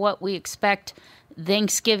talk what we expect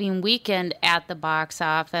Thanksgiving weekend at the box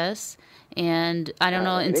office. And I don't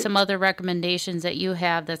know, and some other recommendations that you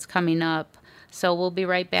have that's coming up. So we'll be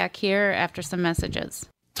right back here after some messages.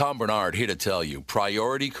 Tom Bernard here to tell you,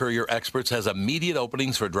 Priority Courier Experts has immediate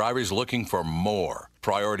openings for drivers looking for more.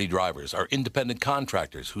 Priority drivers are independent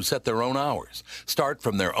contractors who set their own hours, start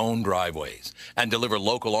from their own driveways, and deliver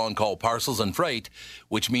local on-call parcels and freight,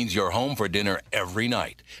 which means you're home for dinner every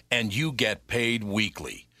night, and you get paid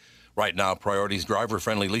weekly. Right now, Priority's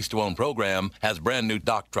driver-friendly lease-to-own program has brand-new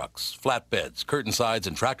dock trucks, flatbeds, curtain sides,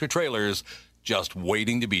 and tractor-trailers just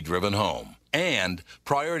waiting to be driven home. And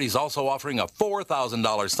Priority's also offering a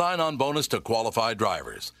 $4,000 sign-on bonus to qualified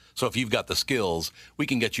drivers. So if you've got the skills, we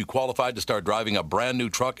can get you qualified to start driving a brand new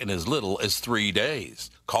truck in as little as 3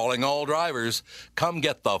 days. Calling all drivers, come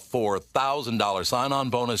get the $4,000 sign-on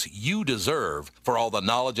bonus you deserve for all the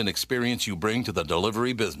knowledge and experience you bring to the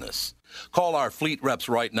delivery business. Call our fleet reps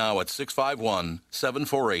right now at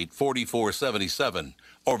 651-748-4477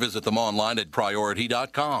 or visit them online at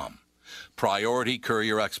priority.com. Priority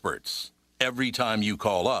Courier Experts. Every time you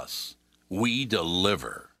call us, we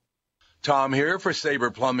deliver. Tom here for Sabre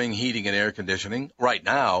Plumbing, Heating, and Air Conditioning. Right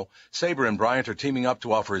now, Sabre and Bryant are teaming up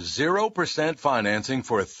to offer 0% financing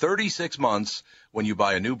for 36 months when you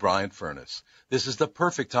buy a new Bryant furnace. This is the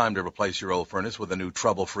perfect time to replace your old furnace with a new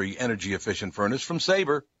trouble-free, energy-efficient furnace from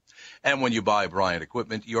Sabre. And when you buy Bryant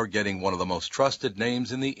equipment, you're getting one of the most trusted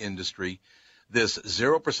names in the industry. This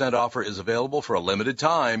 0% offer is available for a limited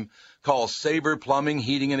time. Call Sabre Plumbing,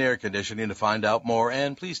 Heating, and Air Conditioning to find out more,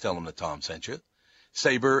 and please tell them that Tom sent you.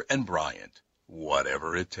 Sabre and Bryant,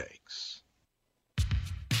 whatever it takes.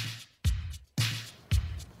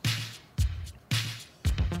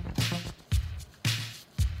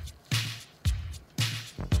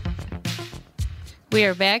 We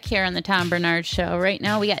are back here on the Tom Bernard Show. Right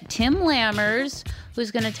now we got Tim Lammers, who's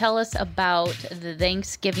going to tell us about the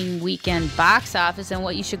Thanksgiving weekend box office and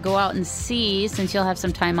what you should go out and see since you'll have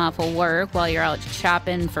some time off of work while you're out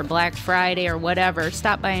shopping for Black Friday or whatever.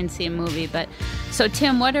 Stop by and see a movie. But so,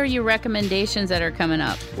 Tim, what are your recommendations that are coming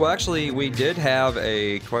up? Well, actually, we did have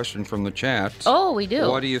a question from the chat. Oh, we do.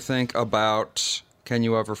 What do you think about Can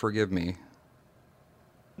You Ever Forgive Me?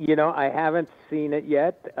 I haven't seen it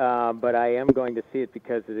yet, but I am going to see it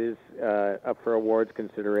because it is up for awards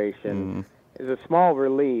consideration. It's a small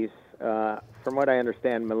release. From what I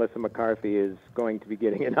understand, Melissa McCarthy is going to be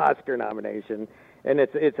getting an Oscar nomination, and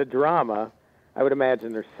it's a drama. I would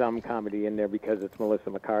imagine there's some comedy in there because it's Melissa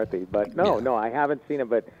McCarthy. But no, I haven't seen it,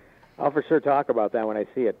 but I'll for sure talk about that when I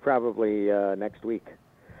see it, probably next week.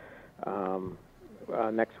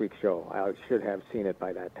 Next week's show. I should have seen it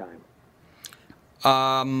by that time.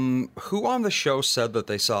 Who on the show said that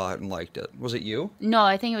they saw it and liked it? Was it you? No,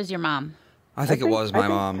 I think it was your mom. I think it was my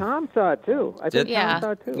mom. Tom saw it too. Tom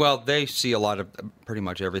saw it too. Well, they see a lot of pretty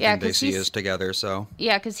much everything they see is together. So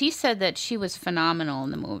yeah, because he said that she was phenomenal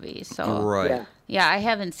in the movie. So right. Yeah, I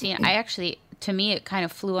haven't seen it. I actually, to me, it kind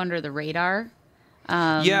of flew under the radar.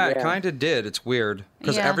 It kind of did. It's weird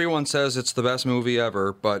because everyone says it's the best movie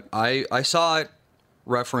ever, but I saw it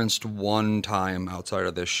referenced one time outside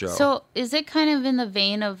of this show. So is it kind of in the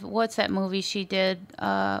vein of what's that movie she did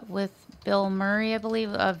with Bill Murray, I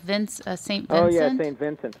believe, St. Vincent? Oh, yeah, St.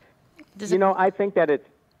 Vincent. I think that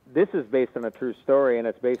this is based on a true story, and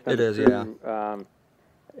it's based on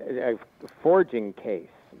a forging case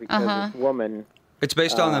because this woman... It's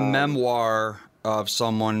based on the memoir of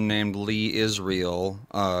someone named Lee Israel.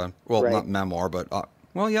 Not memoir, but...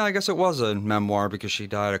 I guess it was a memoir because she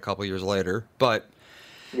died a couple years later. But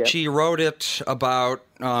she wrote it about...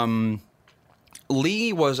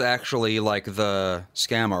 Lee was actually like the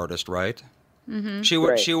scam artist, right? Mm-hmm.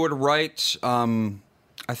 She would write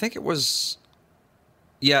I think it was.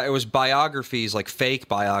 Yeah, it was biographies, like fake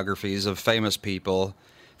biographies of famous people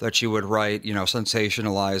that she would write,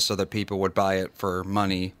 sensationalized so that people would buy it for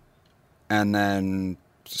money. And then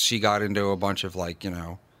she got into a bunch of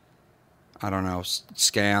scams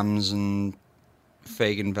and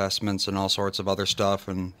fake investments and all sorts of other stuff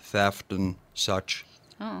and theft and such.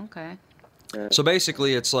 Oh, okay. So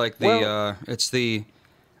basically, it's like it's the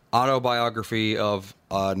autobiography of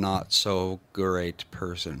a not so great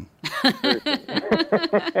person.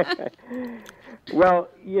 Well,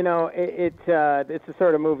 it's the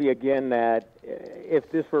sort of movie again that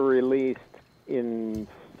if this were released in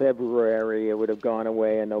February, it would have gone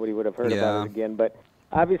away and nobody would have heard about it again. But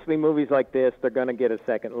obviously, movies like this, they're going to get a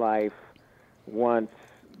second life once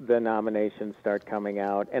the nominations start coming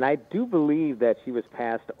out. And I do believe that she was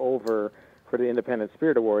passed over for the Independent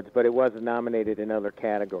Spirit Awards, but it was nominated in other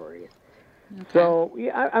categories. Okay. So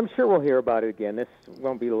I'm sure we'll hear about it again. This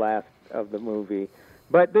won't be the last of the movie.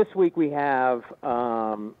 But this week we have,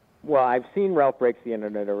 I've seen Ralph Breaks the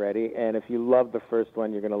Internet already, and if you love the first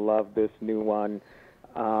one, you're going to love this new one.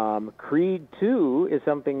 Creed 2 is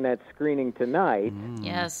something that's screening tonight.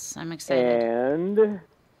 Yes, I'm excited. And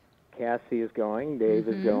Cassie is going, Dave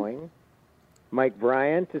is going. Mike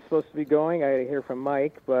Bryant is supposed to be going. I hear from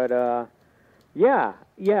Mike, but after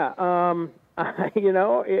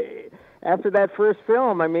that first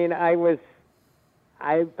film,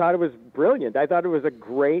 I thought it was brilliant. I thought it was a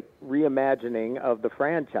great reimagining of the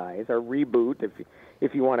franchise, or reboot,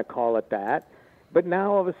 if you want to call it that. But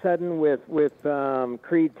now, all of a sudden, with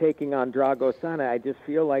Creed taking on Drago Sana, I just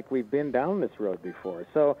feel like we've been down this road before.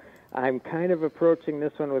 So I'm kind of approaching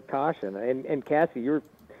this one with caution. And Cassie, you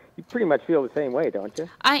pretty much feel the same way, don't you?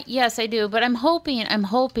 Yes, I do. But I'm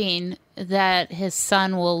hoping that his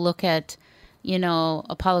son will look at,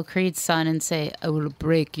 Apollo Creed's son and say, "I will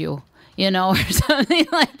break you." Or something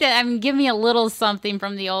like that. Give me a little something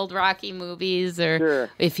from the old Rocky movies, or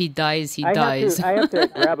sure. If he dies, he dies. I have to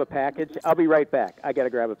grab a package. I'll be right back. I got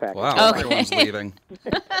to grab a package. Wow, everyone's leaving.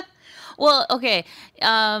 Well, okay.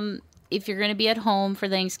 If you're going to be at home for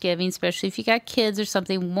Thanksgiving, especially if you got kids or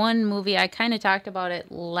something, one movie, I kind of talked about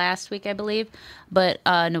it last week, I believe, but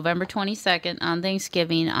November 22nd on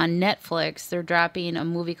Thanksgiving on Netflix, they're dropping a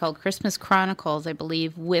movie called Christmas Chronicles, I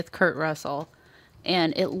believe, with Kurt Russell.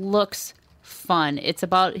 And it looks fun. It's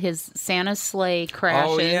about his Santa sleigh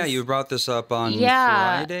crashes. Oh, yeah, you brought this up on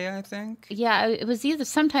Friday, I think? Yeah, it was either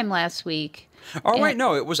sometime last week. Oh, wait,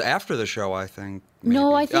 no, it was after the show, I think. Maybe.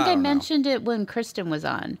 No, I think I mentioned it when Kristen was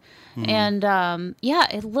on. And,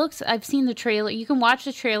 it looks, I've seen the trailer. You can watch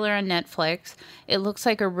the trailer on Netflix. It looks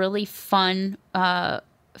like a really fun,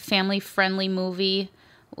 family-friendly movie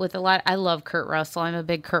with a lot. I love Kurt Russell. I'm a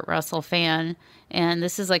big Kurt Russell fan. And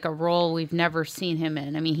this is like a role we've never seen him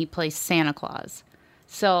in. He plays Santa Claus.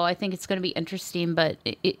 So I think it's going to be interesting, but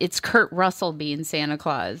it's Kurt Russell being Santa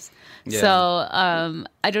Claus. Yeah. So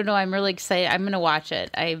I don't know. I'm really excited. I'm going to watch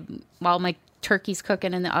it. While my turkey's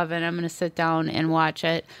cooking in the oven, I'm going to sit down and watch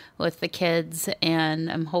it with the kids.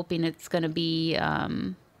 And I'm hoping it's going to be a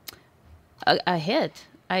hit.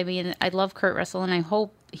 I love Kurt Russell, and I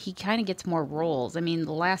hope he kind of gets more roles. The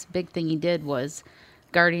last big thing he did was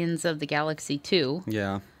Guardians of the Galaxy 2.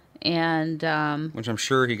 Yeah. And which I'm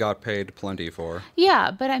sure he got paid plenty for.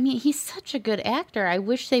 Yeah, but he's such a good actor. I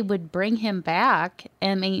wish they would bring him back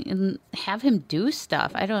and have him do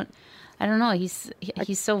stuff. I don't know. He's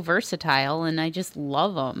so versatile, and I just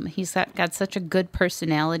love him. He's got such a good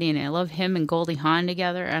personality, and I love him and Goldie Hawn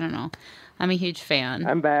together. I don't know. I'm a huge fan.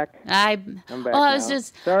 I'm back. I'm back. I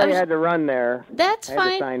had to run there. That's fine. I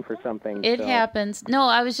had to sign for something. It happens. No,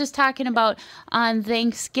 I was just talking about on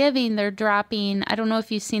Thanksgiving they're dropping. I don't know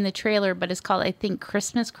if you've seen the trailer, but it's called, I think,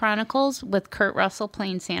 Christmas Chronicles with Kurt Russell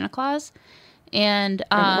playing Santa Claus. And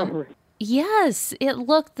yes, it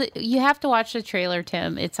looked. You have to watch the trailer,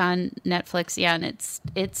 Tim. It's on Netflix. Yeah, and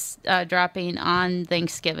it's dropping on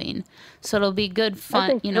Thanksgiving, so it'll be good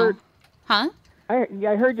fun. Huh?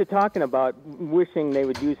 I heard you talking about wishing they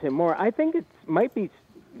would use him more. I think it might be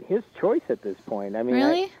his choice at this point.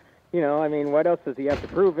 Really? What else does he have to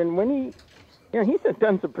prove? And when he's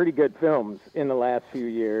done some pretty good films in the last few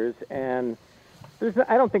years, and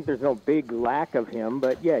I don't think there's no big lack of him.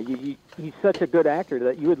 But yeah, he's such a good actor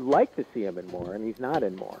that you would like to see him in more, and he's not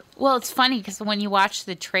in more. Well, it's funny because when you watch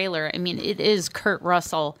the trailer, it is Kurt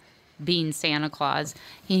Russell being Santa Claus.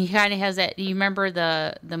 He kind of has that. You remember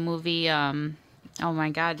the movie? Oh my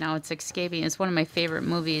God! Now it's escaping. It's one of my favorite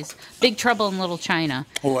movies, Big Trouble in Little China.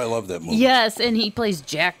 Oh, I love that movie. Yes, and he plays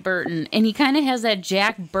Jack Burton, and he kind of has that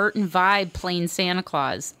Jack Burton vibe playing Santa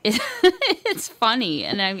Claus. It's funny,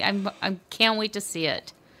 and I can't wait to see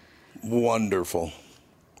it. Wonderful.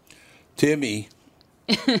 Timmy.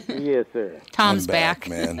 Yes, sir. Tom's I'm back,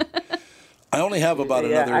 man. I only have about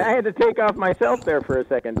another. I had to take off myself there for a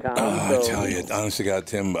second, Tom. I tell you, honestly, God,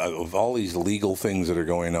 Tim, of all these legal things that are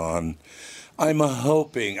going on, I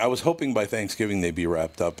was hoping by Thanksgiving they'd be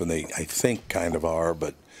wrapped up, and I think, kind of are,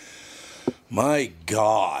 but my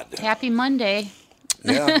God. Happy Monday.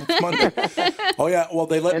 Yeah, it's Monday. Oh, yeah, well,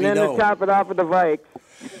 they let me know. And then to top it off with the Vikes.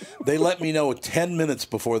 They let me know 10 minutes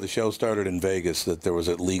before the show started in Vegas that there was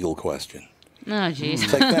a legal question. Oh, jeez.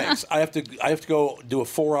 It's like, thanks. I have to go do a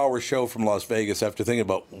 4-hour show from Las Vegas after thinking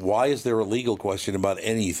about why is there a legal question about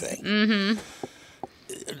anything.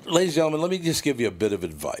 Mm-hmm. Ladies and gentlemen, let me just give you a bit of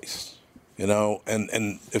advice. You know,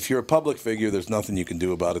 and if you're a public figure, there's nothing you can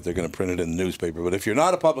do about it. They're going to print it in the newspaper. But if you're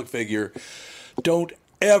not a public figure, don't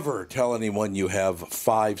ever tell anyone you have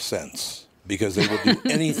 5 cents because they will do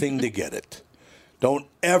anything to get it. Don't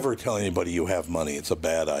ever tell anybody you have money. It's a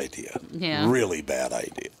bad idea. Yeah. Really bad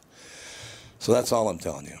idea. So that's all I'm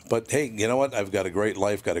telling you. But, hey, you know what? I've got a great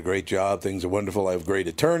life, got a great job. Things are wonderful. I have great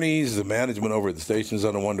attorneys. The management over at the station's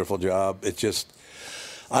done a wonderful job. It's just,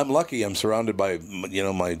 I'm lucky. I'm surrounded by, you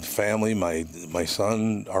know, my family, my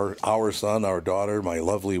son, our son, our daughter, my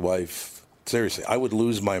lovely wife. Seriously, I would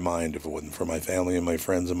lose my mind if it wasn't for my family and my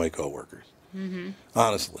friends and my coworkers. Mm-hmm.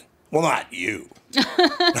 Honestly. Well, not you.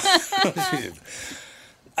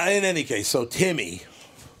 In any case, so Timmy.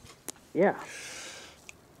 Yeah.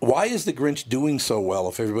 Why is the Grinch doing so well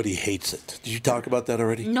if everybody hates it? Did you talk about that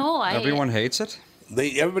already? No, Everyone hates it?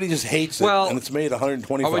 Everybody just hates it, and it's made $125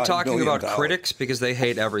 million. Are we talking about critics? Because they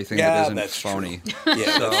hate everything that isn't phony.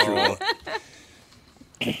 Yeah, that's true.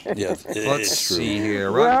 Yes, let's see here.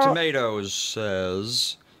 Rotten Tomatoes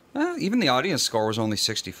says... even the audience score was only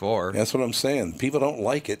 64. That's what I'm saying. People don't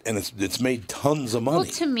like it, and it's made tons of money. Well,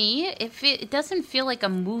 to me, if it doesn't feel like a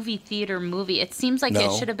movie theater movie. It seems like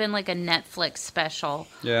it should have been like a Netflix special.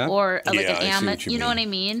 Yeah. Or like an Amazon. You know what I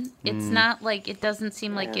mean? It's not like, it doesn't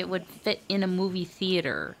seem like it would fit in a movie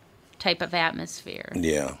theater type of atmosphere.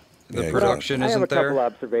 Yeah. The production I have isn't a there. couple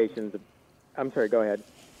observations. I'm sorry, go ahead.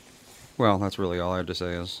 Well, that's really all I had to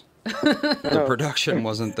say is the production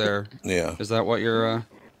wasn't there. Yeah. Is that what you're...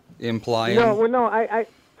 implying? No. I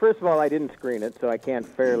first of all, I didn't screen it, so I can't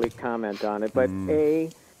fairly comment on it. But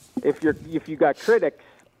if you got critics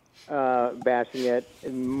bashing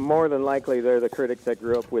it, more than likely they're the critics that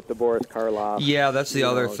grew up with the Boris Karloff. Yeah, that's the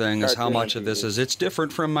other thing is how much of TV. this is. It's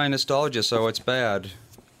different from my nostalgia, so it's bad.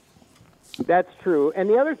 That's true. And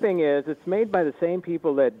the other thing is, it's made by the same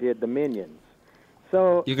people that did the Minions.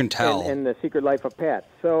 So you can tell. And The Secret Life of Pets.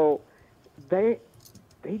 So they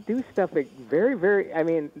do stuff that very, very, I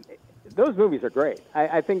mean, those movies are great.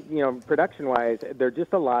 I think, production-wise, they're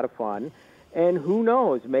just a lot of fun. And who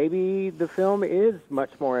knows, maybe the film is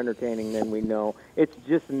much more entertaining than we know. It's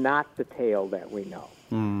just not the tale that we know.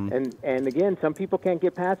 And again, some people can't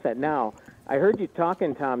get past that. Now, I heard you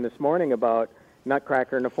talking, Tom, this morning about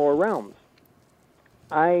Nutcracker in the Four Realms.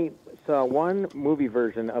 I saw one movie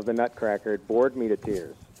version of the Nutcracker. It bored me to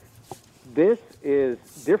tears. This is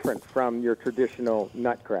different from your traditional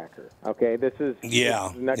Nutcracker, okay? This is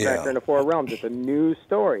Nutcracker in the Four Realms. It's a new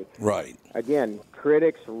story. Right. Again,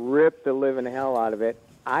 critics ripped the living hell out of it.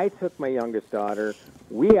 I took my youngest daughter.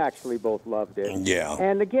 We actually both loved it. Yeah.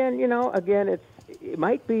 And again, it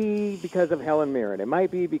might be because of Helen Mirren. It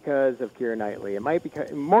might be because of Keira Knightley. It might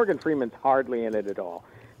be Morgan Freeman's hardly in it at all.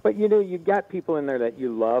 But, you've got people in there that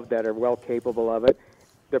you love that are well capable of it.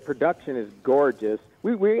 The production is gorgeous.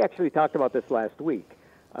 We actually talked about this last week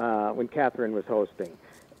when Catherine was hosting.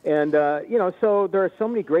 And, so there are so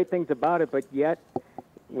many great things about it, but yet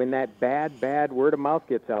when that bad word of mouth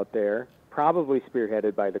gets out there, probably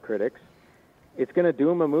spearheaded by the critics, it's going to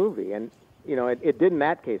doom a movie. And, it did in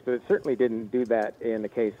that case, but it certainly didn't do that in the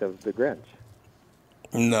case of The Grinch.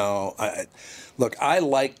 No. Look, I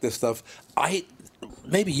like this stuff.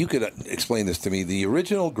 Maybe you could explain this to me. The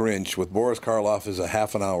original Grinch with Boris Karloff is a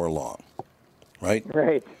half an hour long, right?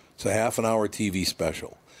 Right. It's a half an hour TV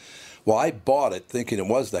special. Well, I bought it thinking it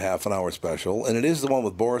was the half an hour special, and it is the one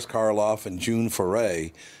with Boris Karloff and June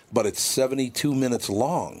Foray, but it's 72 minutes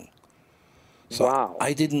long. So wow.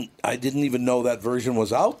 I didn't even know that version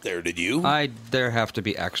was out there. Did you? There have to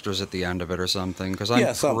be extras at the end of it or something, because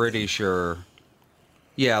I'm pretty sure.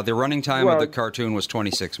 Yeah, the running time of the cartoon was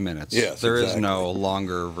 26 minutes. Yes, there is no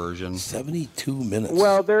longer version. 72 minutes.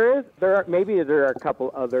 Well, there are a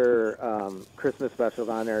couple other Christmas specials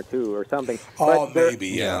on there too, or something. Oh, maybe.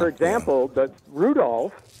 Yeah. For example, the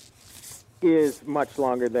Rudolph is much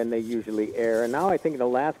longer than they usually air, and now I think in the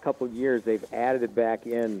last couple of years they've added it back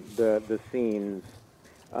in the scenes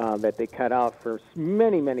that they cut out for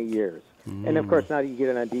many years. And of course, now that you get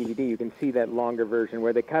it on DVD, you can see that longer version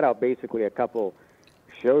where they cut out basically a couple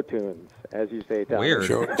show tunes, as you say, Tom. Weird.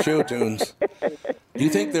 Show tunes. Do you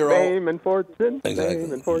think they're Fame and fortune. Exactly.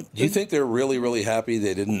 Fame and fortune. Do you think they're really, really happy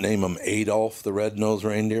they didn't name him Adolf the Red-Nosed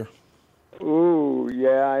Reindeer? Ooh,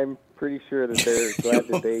 yeah, I'm pretty sure that they're glad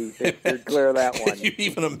that they steered clear of that one. Can you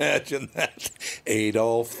even imagine that?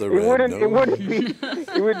 Adolf the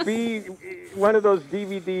Red-Nosed? It would be one of those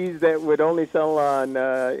DVDs that would only sell on,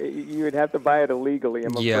 you would have to buy it illegally,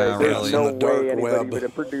 I'm afraid. Yeah, There's really. no On the dark way anybody web. would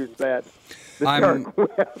have produced that. Dark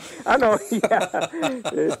web. I know, yeah.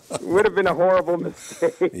 It would have been a horrible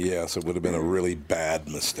mistake. Yes, it would have been a really bad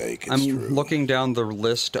mistake. It's I'm true. looking down the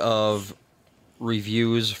list of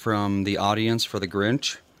reviews from the audience for The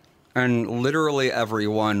Grinch, and literally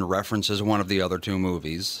everyone references one of the other two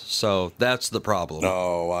movies. So that's the problem.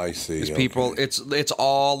 Oh, I see. Is people, Okay. it's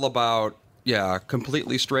all about,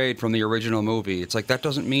 completely strayed from the original movie. It's like, that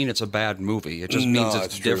doesn't mean it's a bad movie. It just means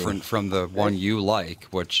it's true. different from the one you like,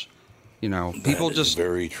 which, people That is just,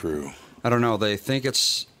 very true. I don't know, they think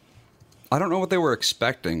it's, I don't know what they were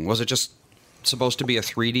expecting. Was it just supposed to be a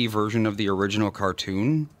 3D version of the original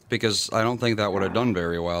cartoon? Because I don't think that would have done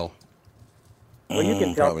very well. Well, you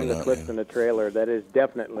can tell probably from the not, clips yeah. in the trailer that is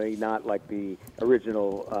definitely not like the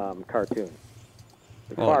original cartoon.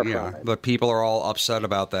 It's far from it. But people are all upset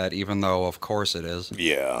about that, even though, of course, it is.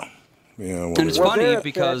 Yeah. Yeah. And it's Well, funny they're upset,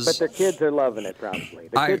 because but their kids are loving it, probably.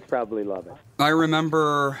 The kids probably love it. I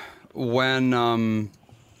remember when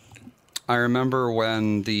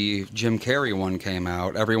the Jim Carrey one came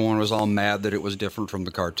out, everyone was all mad that it was different from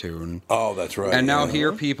the cartoon. Oh, that's right. And now yeah.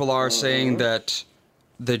 here people are saying that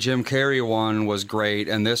the Jim Carrey one was great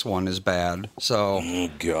and this one is bad. So Oh,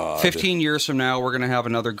 God. 15 years from now, we're going to have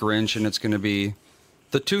another Grinch, and it's going to be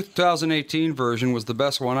the 2018 version was the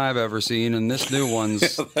best one I've ever seen, and this new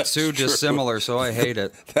one's too dissimilar, so I hate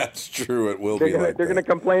it. That's true. It will They're be gonna, like they're that. going to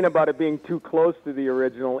complain about it being too close to the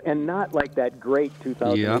original and not like that great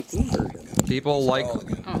 2018 version. People like,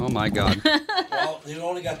 oh my God. Well, you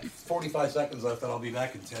only got 45 seconds left, and I'll be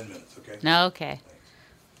back in 10 minutes, okay? No, okay.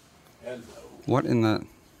 What in the...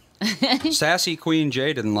 Sassy Queen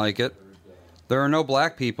J didn't like it. There are no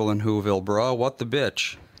black people in Whoville, bro. What the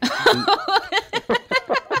bitch?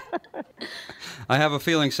 I have a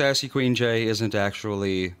feeling Sassy Queen J isn't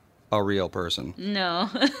actually a real person. No.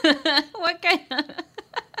 What kind of...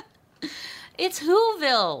 It's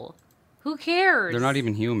Whoville. Who cares? They're not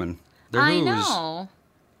even human. They're I Who's. know.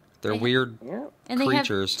 They're weird And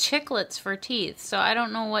creatures. they have chiclets for teeth, so I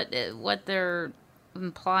don't know what they're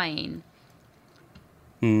implying.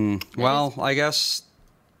 Well, I guess...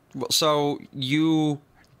 So, you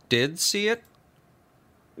did see it?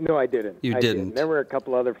 No, I didn't. You I didn't. There were a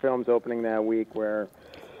couple other films opening that week where,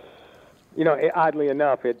 oddly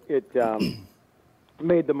enough, it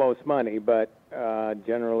made the most money, but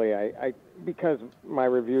generally, I because my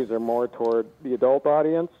reviews are more toward the adult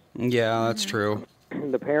audience, Yeah, that's true.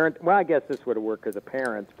 the parent. Well, I guess this would have worked as a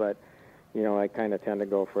parent, but I kind of tend to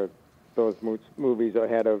go for those movies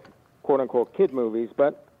ahead of quote unquote kid movies.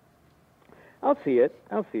 But I'll see it.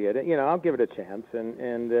 I'll give it a chance,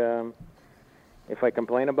 and if I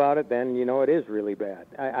complain about it, then it is really bad.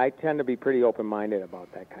 I tend to be pretty open-minded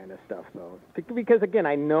about that kind of stuff, though, because again,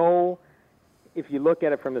 I know if you look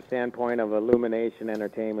at it from the standpoint of Illumination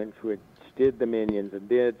Entertainment, which did The Minions and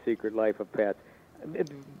did Secret Life of Pets,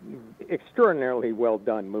 extraordinarily well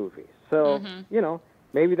done movies. So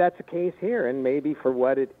maybe that's the case here, and maybe for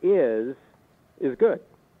what it is good.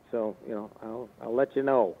 So I'll let you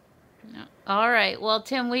know. All right. Well,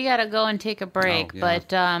 Tim, we got to go and take a break. Oh,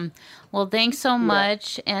 yeah. But, thanks so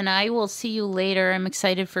much. And I will see you later. I'm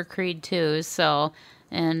excited for Creed 2. So,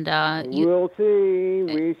 and we'll see.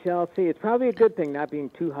 We shall see. It's probably a good thing not being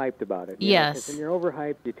too hyped about it. Yes. 'Cause when you're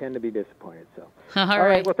overhyped, you tend to be disappointed. So. All right.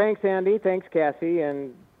 right. Well, thanks, Andy. Thanks, Cassie.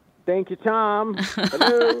 And thank you, Tom.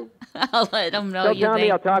 Hello. I'll let them know Tell you Tommy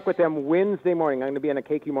think. I'll talk with them Wednesday morning. I'm going to be on a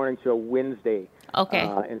KQ Morning Show Wednesday. Okay.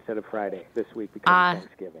 Instead of Friday this week because of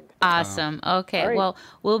Thanksgiving. Awesome. Okay. All right. Well,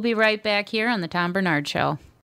 we'll be right back here on the Tom Bernard Show.